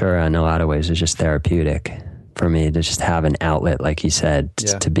I'm sure in a lot of ways it's just therapeutic for me to just have an outlet, like you said,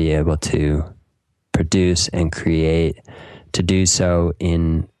 to be able to produce and create, to do so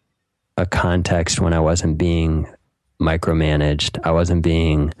in a context when I wasn't being micromanaged. I wasn't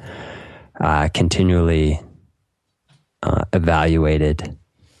being continually evaluated.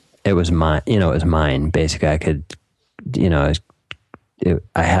 It was mine, it was mine. Basically, I could,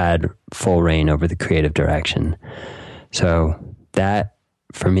 I had full reign over the creative direction. So that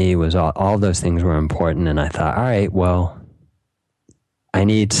for me was all those things were important. And I thought, all right, well, I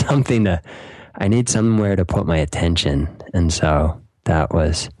need somewhere to put my attention. And so that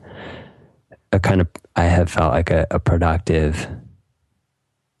was I have felt like a productive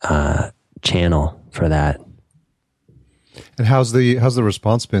channel for that. And how's the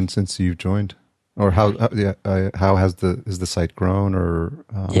response been since you've joined? Or how is the site grown? Or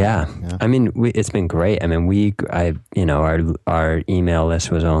I mean, it's been great. I mean, our email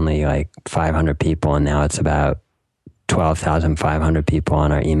list was only like 500 people, and now it's about 12,500 people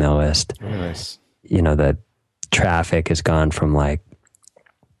on our email list. Very nice. The traffic has gone from like,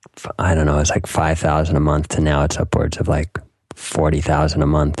 I don't know, it's like 5,000 a month to now it's upwards of like 40,000 a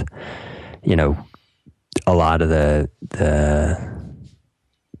month. A lot of the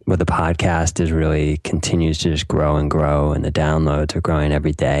podcast is really continues to just grow and grow, and the downloads are growing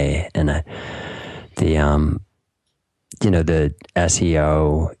every day. And the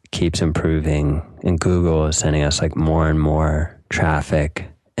SEO keeps improving, and Google is sending us like more and more traffic.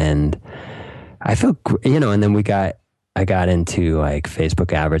 And I feel, and then I got into like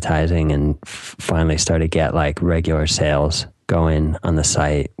Facebook advertising and finally started to get like regular sales going on the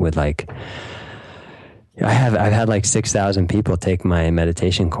site with like, I've had like 6,000 people take my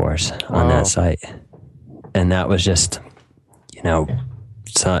meditation course on that site. And that was just,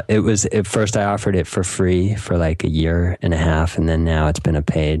 so it was, at first I offered it for free for like a year and a half. And then now it's been a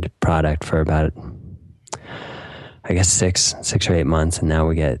paid product for about, I guess, six or 8 months. And now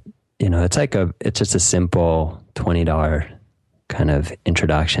we get, it's just a simple $20 kind of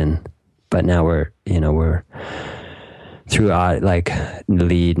introduction. But now we're through like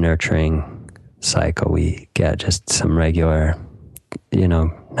lead nurturing cycle, we get just some regular,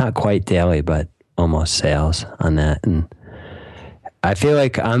 not quite daily, but almost sales on that. And I feel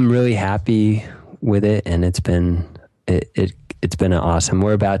like I'm really happy with it. And it's been awesome.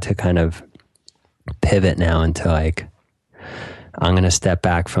 We're about to kind of pivot now into like, I'm going to step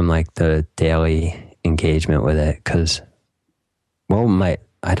back from like the daily engagement with it. Cause I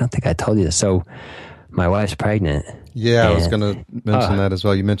don't think I told you this. So my wife's pregnant. Yeah, I was going to mention that as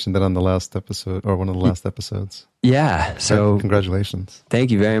well. You mentioned that on the last episode, or one of the last episodes. Yeah. So congratulations.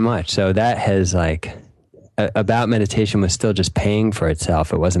 Thank you very much. So that has like, About Meditation was still just paying for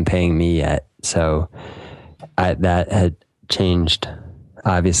itself. It wasn't paying me yet. So that had changed,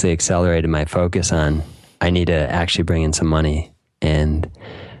 obviously accelerated my focus on, I need to actually bring in some money. And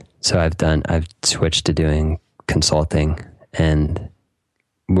so I've switched to doing consulting, and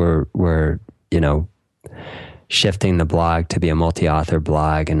we're shifting the blog to be a multi-author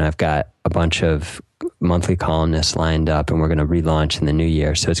blog, and I've got a bunch of monthly columnists lined up, and we're going to relaunch in the new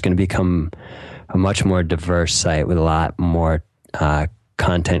year. So it's going to become a much more diverse site with a lot more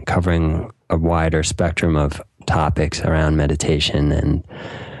content covering a wider spectrum of topics around meditation. And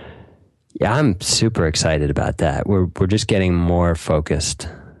yeah, I'm super excited about that. We're just getting more focused,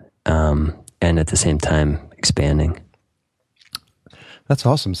 and at the same time expanding. That's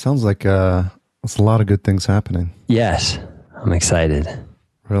awesome. Sounds like there's a lot of good things happening. Yes, I'm excited.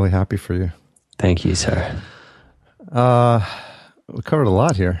 Really happy for you. Thank you, sir. We covered a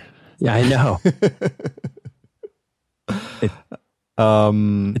lot here. Yeah, I know.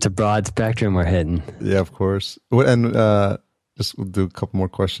 It's a broad spectrum we're hitting. Yeah, of course. And just we'll do a couple more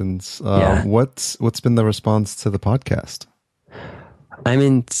questions. What's been the response to the podcast? I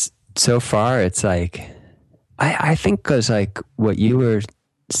mean, so far it's like, I think because like what you were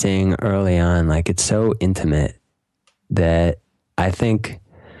saying early on, like it's so intimate that I think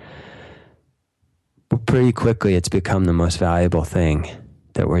pretty quickly it's become the most valuable thing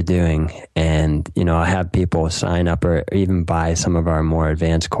that we're doing. And, you know, I have people sign up or even buy some of our more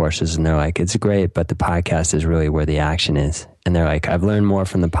advanced courses, and they're like, it's great, but the podcast is really where the action is. And they're like, I've learned more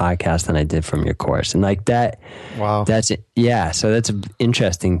from the podcast than I did from your course. And like that, wow. That's it. Yeah. So that's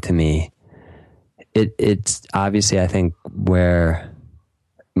interesting to me. It's obviously, I think, where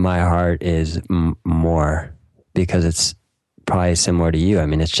my heart is more, because it's probably similar to you. I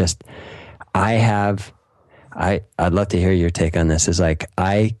mean, it's just, I'd love to hear your take on this. Is like,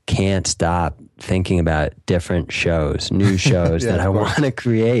 I can't stop thinking about different shows, new shows that I want to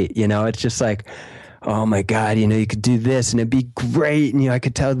create. You know, it's just like, oh my God, you know, you could do this and it'd be great. And, you know, I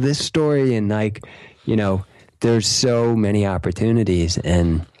could tell this story, and like, you know, there's so many opportunities.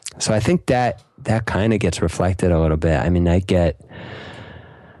 And so I think that kind of gets reflected a little bit. I mean, I get,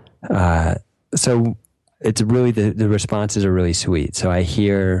 so it's really, the responses are really sweet. So I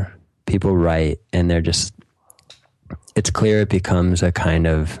hear people write, and they're just, it's clear it becomes a kind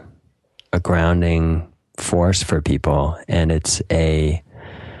of a grounding force for people. And it's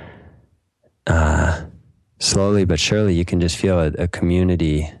slowly but surely you can just feel a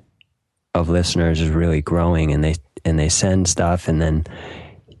community of listeners is really growing, and they send stuff, and then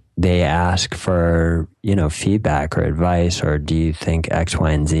they ask for, you know, feedback or advice, or do you think X, Y,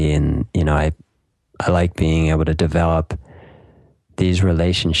 and Z? And, you know, I like being able to develop these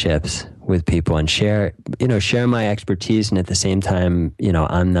relationships with people and share my expertise. And at the same time, you know,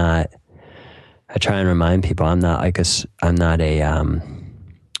 I try and remind people I'm not a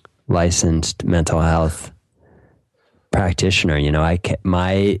licensed mental health practitioner. You know,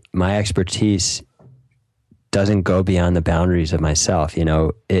 my expertise doesn't go beyond the boundaries of myself. You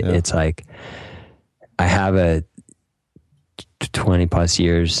know, it's like I have a 20 plus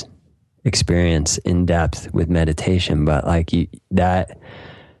years experience in depth with meditation, but like that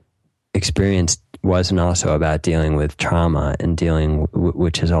experience wasn't also about dealing with trauma and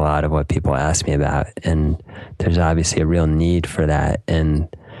which is a lot of what people ask me about. And there's obviously a real need for that. And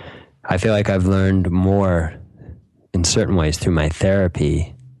I feel like I've learned more in certain ways through my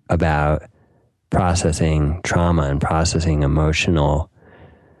therapy about processing trauma and processing emotionally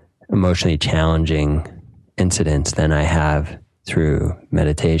challenging incidents than I have through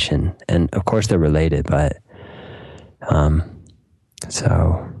meditation. And of course they're related, but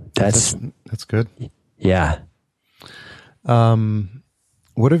so that's good. Yeah.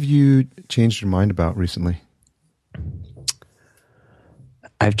 What have you changed your mind about recently?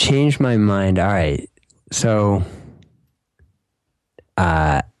 I've changed my mind. All right. So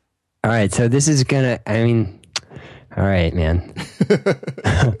so this is all right, man.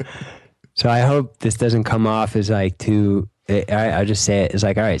 So I hope this doesn't come off as like too, I'll just say it. It's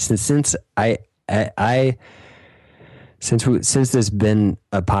like, all right, since there's been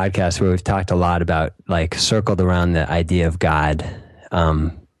a podcast where we've talked a lot about, like, circled around the idea of God,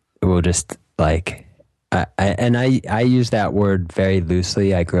 we'll just like, I use that word very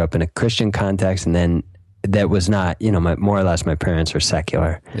loosely. I grew up in a Christian context, and then that was not, you know, more or less my parents were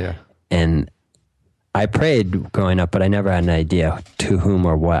secular. Yeah. And I prayed growing up, but I never had an idea to whom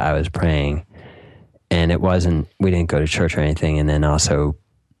or what I was praying. And we didn't go to church or anything. And then also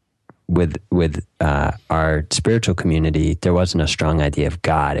with our spiritual community, there wasn't a strong idea of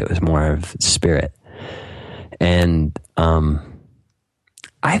God. It was more of spirit. And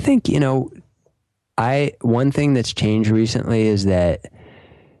I think, you know, one thing that's changed recently is that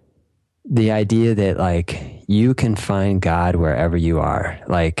the idea that, like, you can find God wherever you are.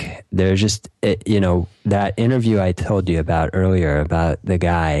 Like, there's just, you know, that interview I told you about earlier about the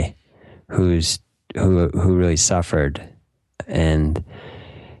guy who really suffered, and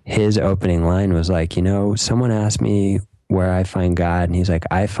his opening line was like, you know, someone asked me where I find God, and he's like,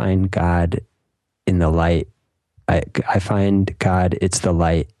 I find God in the light. I find God, it's the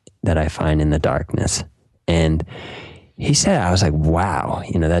light that I find in the darkness. And he said, I was like, wow,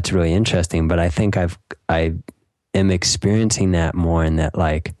 you know, that's really interesting. But I think I am experiencing that more, in that,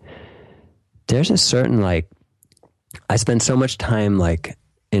 like, there's a certain, like, I spend so much time, like,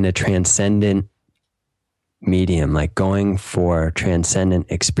 in a transcendent medium, like going for transcendent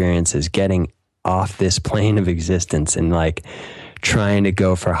experiences, getting off this plane of existence and, like, trying to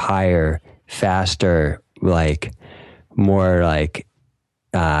go for higher, faster, like, more, like,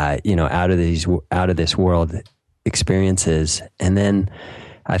 you know, out of this world experiences. And then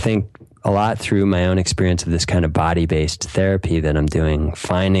I think a lot through my own experience of this kind of body-based therapy that I'm doing,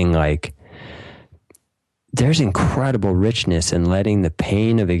 finding, like, there's incredible richness in letting the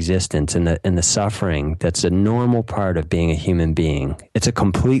pain of existence and the suffering that's a normal part of being a human being. It's a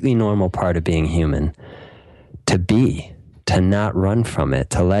completely normal part of being human to not run from it,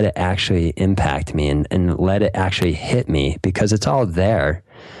 to let it actually impact me and let it actually hit me, because it's all there.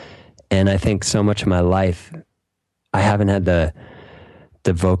 And I think so much of my life, I haven't had the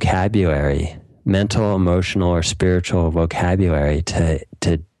vocabulary, mental, emotional, or spiritual vocabulary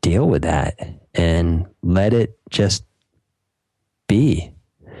to deal with that and let it just be,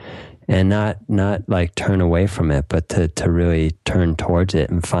 and not like turn away from it, but to really turn towards it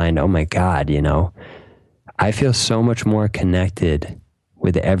and find, oh my God, I feel so much more connected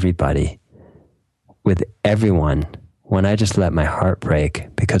with everybody, with everyone, when I just let my heart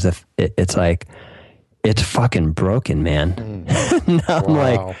break, because if it's like, it's fucking broken, man. Now I'm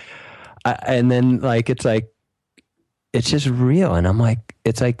like, and then like, it's like, it's just real. And I'm like,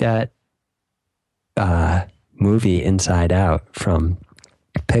 it's like that movie Inside Out from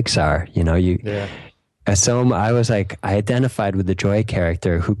Pixar, So I was like, I identified with the Joy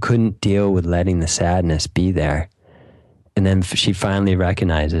character who couldn't deal with letting the sadness be there. And then she finally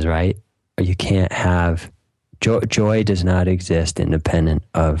recognizes, right? You can't have joy does not exist independent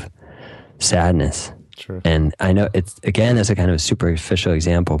of sadness. Sure. And I know it's a kind of a superficial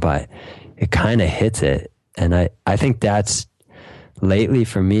example, but it kind of hits it. And I think that's lately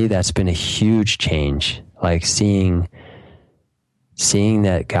for me, that's been a huge change. Like seeing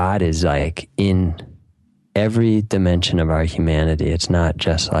that God is like in every dimension of our humanity. It's not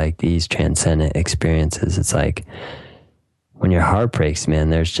just like these transcendent experiences. It's like when your heart breaks, man,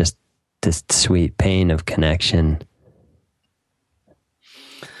 there's just this sweet pain of connection.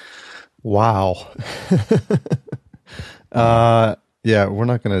 Wow. Yeah, we're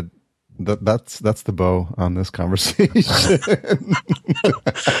not going to, that's the bow on this conversation.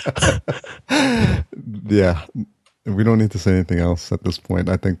 Yeah, we don't need to say anything else at this point.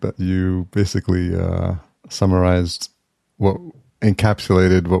 I think that you basically summarized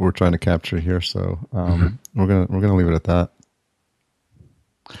encapsulated what we're trying to capture here. So we're gonna leave it at that.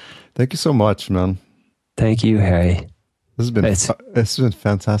 Thank you so much, man. Thank you, Harry. This has been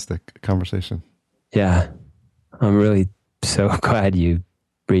fantastic conversation. Yeah, I'm really so glad you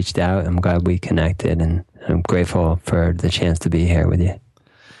reached out. I'm glad we connected, and I'm grateful for the chance to be here with you.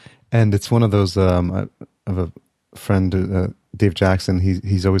 And it's one of those. I have a friend, Dave Jackson.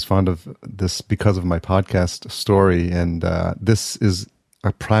 He's always fond of this because of my podcast story, and this is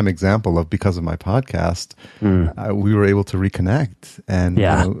a prime example of because of my podcast. We were able to reconnect, and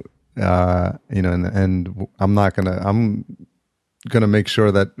and I'm gonna make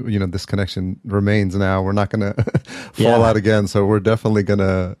sure that this connection remains. Now we're not gonna fall out again, so we're definitely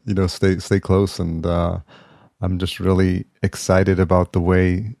gonna stay close. And I'm just really excited about the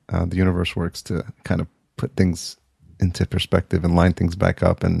way the universe works to kind of put things into perspective and line things back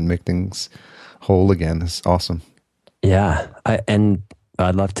up and make things whole again. It's awesome. Yeah,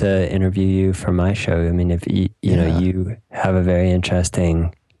 I'd love to interview you for my show. I mean, if you have a very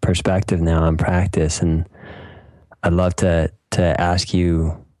interesting perspective now on practice, and I'd love to ask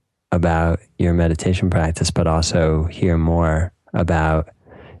you about your meditation practice, but also hear more about,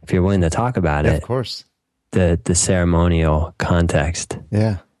 if you're willing to talk about it, of course, the ceremonial context.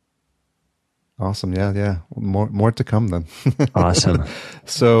 Yeah. Awesome. Yeah. More to come then. Awesome.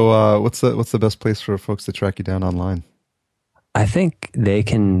 So, what's the best place for folks to track you down online? I think they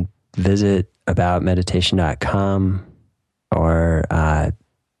can visit aboutmeditation.com, or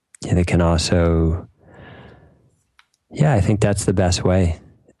they can also, I think that's the best way.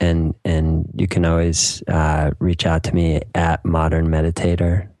 And you can always reach out to me at Modern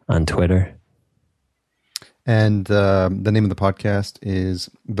Meditator on Twitter. And the name of the podcast is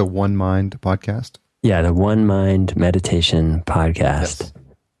the One Mind Podcast. Yeah, the One Mind Meditation Podcast. Yes.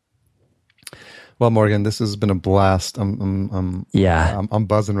 Well, Morgan, this has been a blast. I'm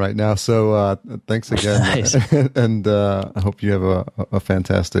buzzing right now. So thanks again. Nice. And I hope you have a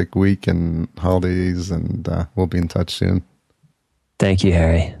fantastic week and holidays, and we'll be in touch soon. Thank you,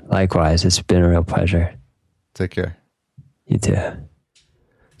 Harry. Likewise, it's been a real pleasure. Take care. You too.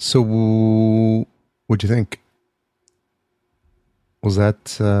 So, what'd you think? Was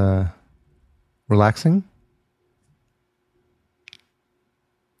that relaxing?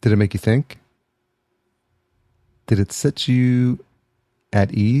 Did it make you think? Did it set you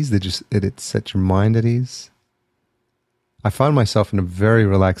at ease? Did it set your mind at ease? I found myself in a very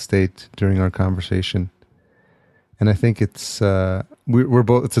relaxed state during our conversation, and I think it's we're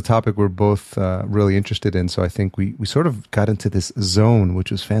both. It's a topic we're both really interested in. So I think we sort of got into this zone,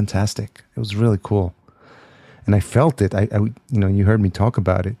 which was fantastic. It was really cool, and I felt it. You heard me talk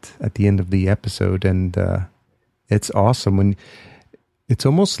about it at the end of the episode, and it's awesome. When it's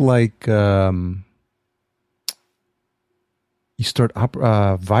almost like you start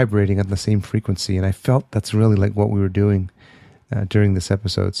vibrating at the same frequency, and I felt that's really like what we were doing during this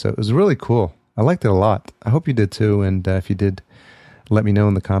episode. So it was really cool. I liked it a lot. I hope you did too. And if you did, let me know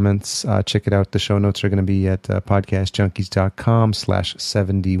in the comments. Check it out. The show notes are going to be at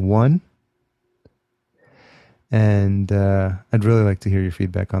podcastjunkies.com/71. And I'd really like to hear your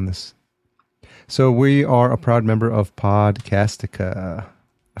feedback on this. So we are a proud member of Podcastica,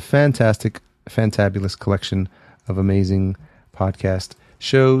 a fantastic, fantabulous collection of amazing podcast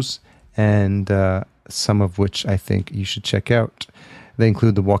shows, and some of which I think you should check out. They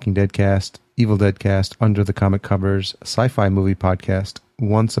include the Walking Dead cast, Evil Dead cast, Under the Comic Covers, Sci-Fi Movie Podcast,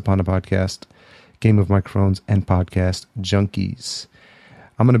 Once Upon a Podcast, Game of Microphones, and Podcast Junkies.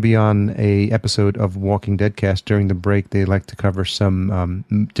 I'm going to be on a episode of Walking Dead cast during the break. They like to cover some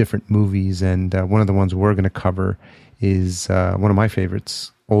different movies, and one of the ones we're going to cover is one of my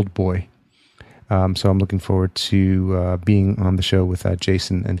favorites, Old Boy. So I'm looking forward to being on the show with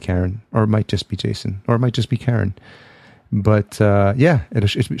Jason and Karen, or it might just be Jason, or it might just be Karen. But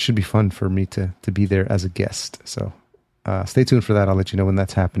it should be fun for me to be there as a guest. So stay tuned for that. I'll let you know when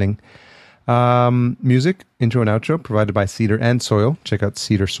that's happening. Music, intro and outro, provided by Cedar and Soil. Check out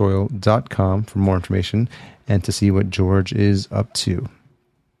cedarsoil.com for more information and to see what George is up to.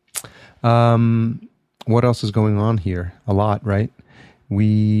 What else is going on here? A lot, right?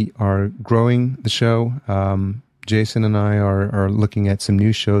 We are growing the show. Jason and I are looking at some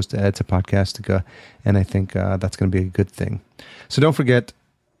new shows to add to Podcastica, and I think that's going to be a good thing. So don't forget,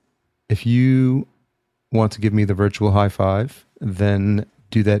 if you want to give me the virtual high five, then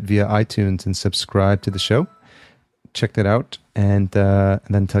do that via iTunes and subscribe to the show. Check that out, and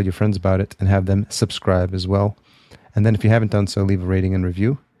then tell your friends about it and have them subscribe as well. And then if you haven't done so, leave a rating and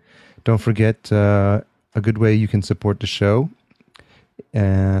review. Don't forget a good way you can support the show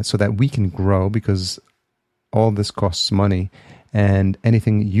so that we can grow, because all this costs money, and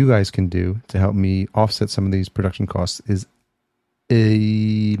anything you guys can do to help me offset some of these production costs is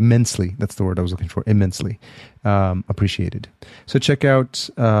immensely, that's the word I was looking for, immensely appreciated. So check out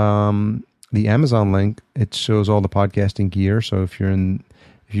the Amazon link. It shows all the podcasting gear. So if you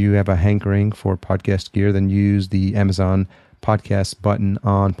have a hankering for podcast gear, then use the Amazon podcast button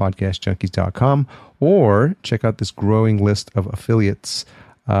on podcastjunkies.com, or check out this growing list of affiliates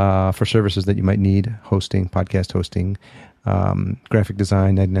for services that you might need: hosting, podcast hosting, graphic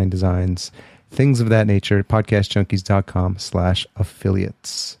design, 99 Designs, things of that nature.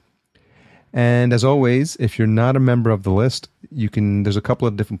 Podcastjunkies.com/affiliates. And as always, if you're not a member of the list, there's a couple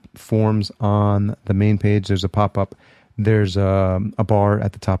of different forms on the main page. There's a pop-up. There's a bar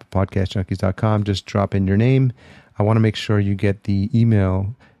at the top of podcastjunkies.com. Just drop in your name. I want to make sure you get the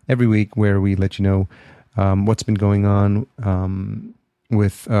email every week where we let you know what's been going on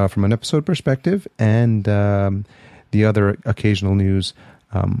with from an episode perspective, and the other occasional news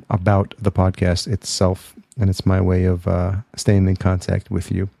about the podcast itself. And it's my way of staying in contact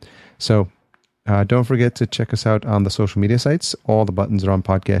with you. So don't forget to check us out on the social media sites. All the buttons are on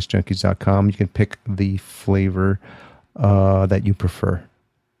podcastjunkies.com. You can pick the flavor that you prefer.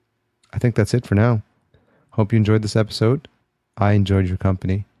 I think that's it for now. Hope you enjoyed this episode. I enjoyed your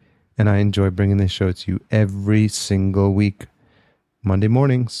company, and I enjoy bringing this show to you every single week. Monday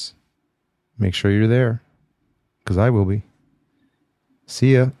mornings. Make sure you're there, because I will be.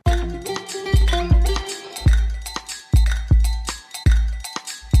 See ya.